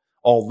world.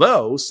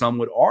 Although some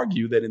would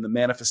argue that in the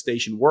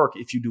manifestation work,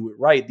 if you do it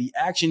right, the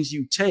actions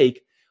you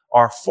take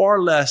are far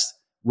less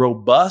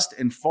robust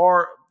and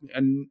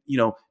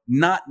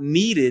not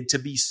needed to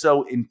be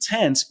so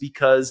intense,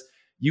 because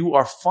you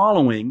are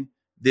following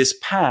this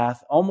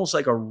path almost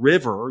like a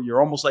river.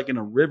 You're almost like in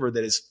a river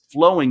that is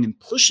flowing and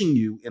pushing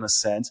you, in a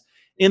sense,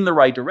 in the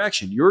right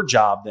direction. Your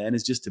job then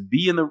is just to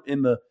be in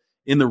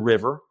the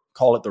river.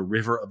 Call it the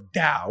river of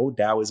Tao.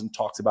 Taoism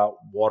talks about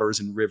waters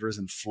and rivers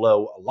and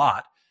flow a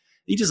lot.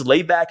 You just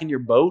lay back in your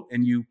boat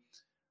and you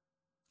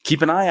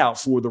keep an eye out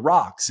for the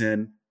rocks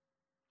and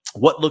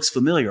what looks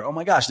familiar. Oh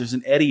my gosh, there's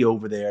an eddy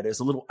over there. There's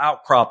a little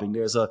outcropping.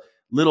 There's a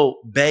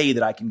little bay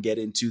that I can get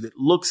into that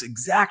looks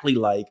exactly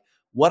like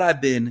what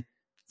I've been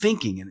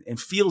thinking and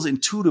feels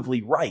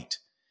intuitively right.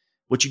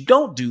 What you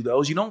don't do,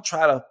 though, is you don't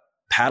try to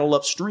paddle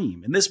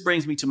upstream. And this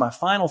brings me to my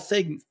final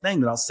thing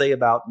that I'll say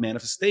about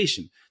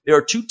manifestation. There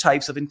are two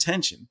types of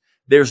intention.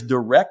 There's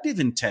directive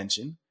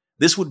intention.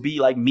 This would be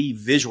like me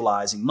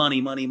visualizing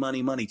money,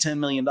 $10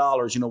 million,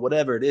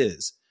 whatever it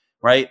is,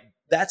 right?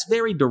 That's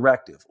very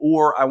directive.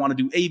 Or I want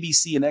to do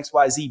ABC and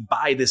XYZ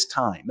by this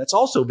time. That's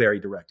also very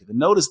directive. And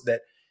notice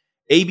that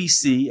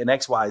ABC and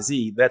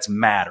XYZ, that's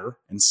matter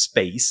and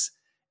space.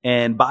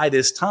 And by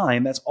this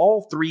time, that's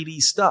all 3D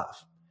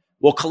stuff.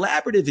 Well,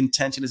 collaborative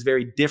intention is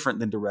very different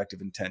than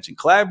directive intention.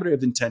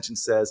 Collaborative intention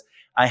says,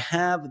 I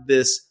have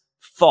this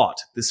thought,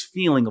 this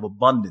feeling of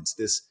abundance,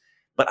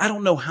 but I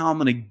don't know how I'm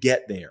going to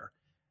get there.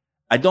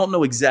 I don't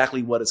know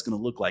exactly what it's going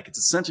to look like. It's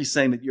essentially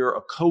saying that you're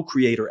a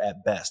co-creator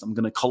at best. I'm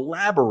going to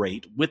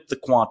collaborate with the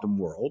quantum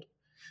world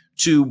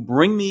to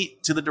bring me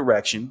to the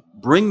direction,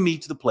 bring me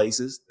to the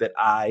places that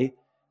I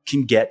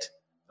can get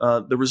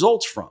the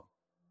results from.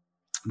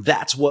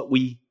 That's what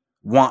we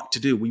want to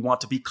do. We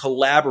want to be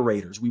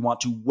collaborators. We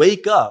want to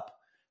wake up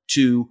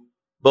to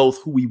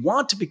both who we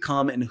want to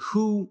become and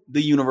who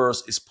the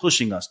universe is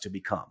pushing us to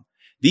become.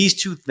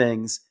 These two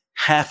things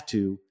have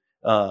to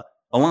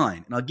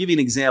align. And I'll give you an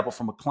example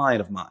from a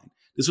client of mine.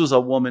 This was a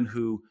woman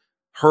who,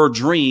 her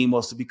dream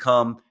was to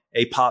become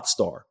a pop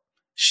star.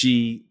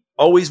 She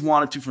always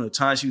wanted to, from the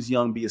time she was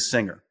young, be a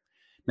singer.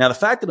 Now, the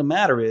fact of the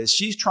matter is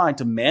she's trying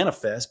to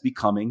manifest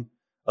becoming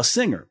a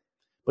singer.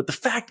 But the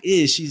fact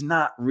is she's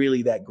not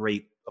really that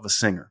great of a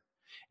singer.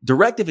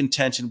 Directive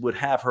intention would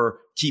have her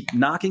keep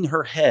knocking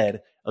her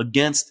head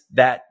against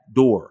that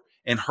door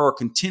and her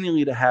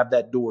continually to have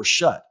that door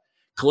shut.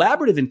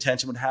 Collaborative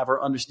intention would have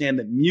her understand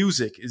that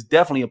music is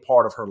definitely a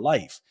part of her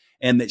life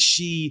and that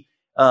she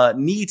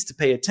needs to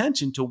pay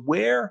attention to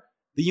where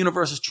the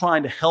universe is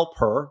trying to help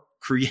her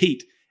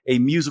create a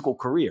musical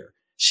career.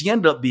 She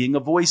ended up being a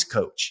voice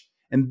coach.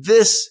 And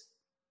this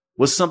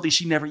was something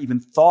she never even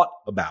thought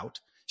about.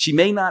 She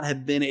may not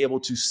have been able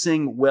to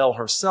sing well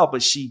herself,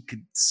 but she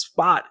could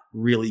spot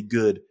really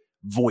good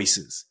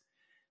voices.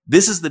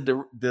 This is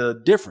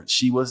the difference.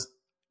 She was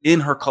in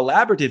her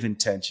collaborative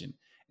intention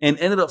and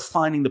ended up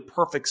finding the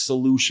perfect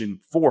solution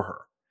for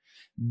her.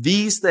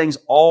 These things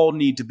all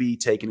need to be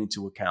taken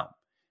into account.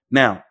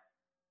 Now,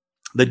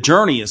 the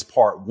journey is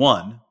part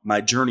one,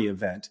 my journey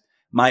event.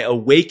 My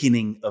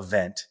awakening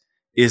event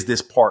is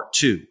this part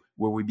two,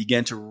 where we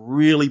begin to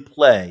really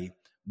play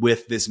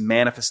with this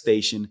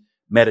manifestation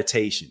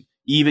meditation,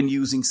 even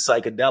using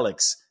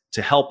psychedelics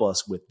to help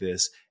us with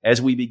this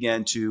as we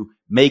begin to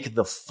make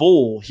the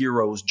full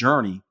hero's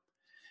journey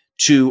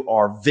to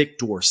our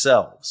victor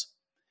selves.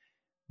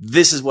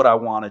 This is what I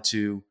wanted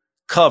to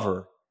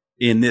cover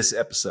in this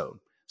episode.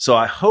 So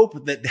I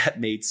hope that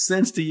made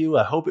sense to you.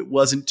 I hope it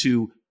wasn't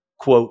too,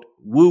 quote,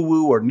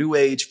 woo-woo or new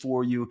age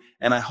for you.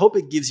 And I hope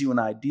it gives you an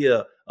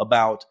idea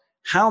about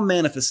how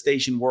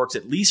manifestation works,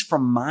 at least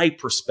from my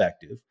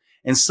perspective,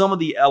 and some of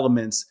the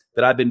elements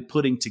that I've been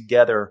putting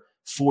together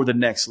for the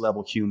Next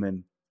Level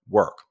Human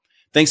work.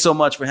 Thanks so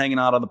much for hanging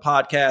out on the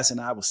podcast, and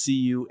I will see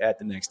you at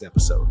the next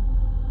episode.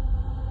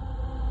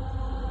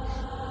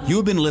 You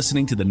have been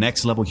listening to the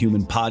Next Level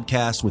Human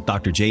podcast with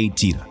Dr. Jade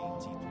Teta.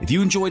 If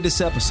you enjoyed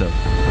this episode,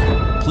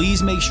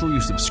 please make sure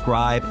you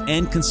subscribe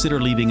and consider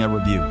leaving a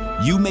review.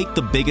 You make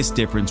the biggest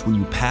difference when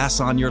you pass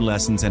on your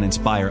lessons and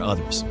inspire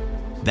others.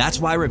 That's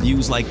why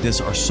reviews like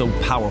this are so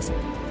powerful.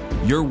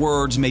 Your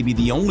words may be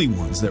the only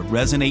ones that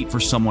resonate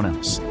for someone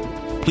else.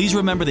 Please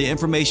remember the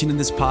information in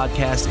this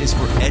podcast is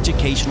for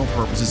educational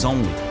purposes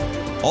only.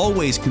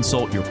 Always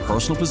consult your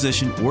personal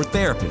physician or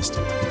therapist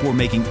before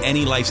making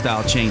any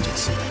lifestyle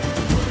changes.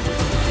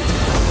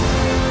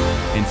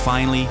 And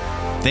finally,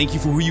 thank you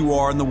for who you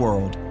are in the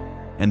world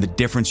and the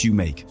difference you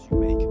make.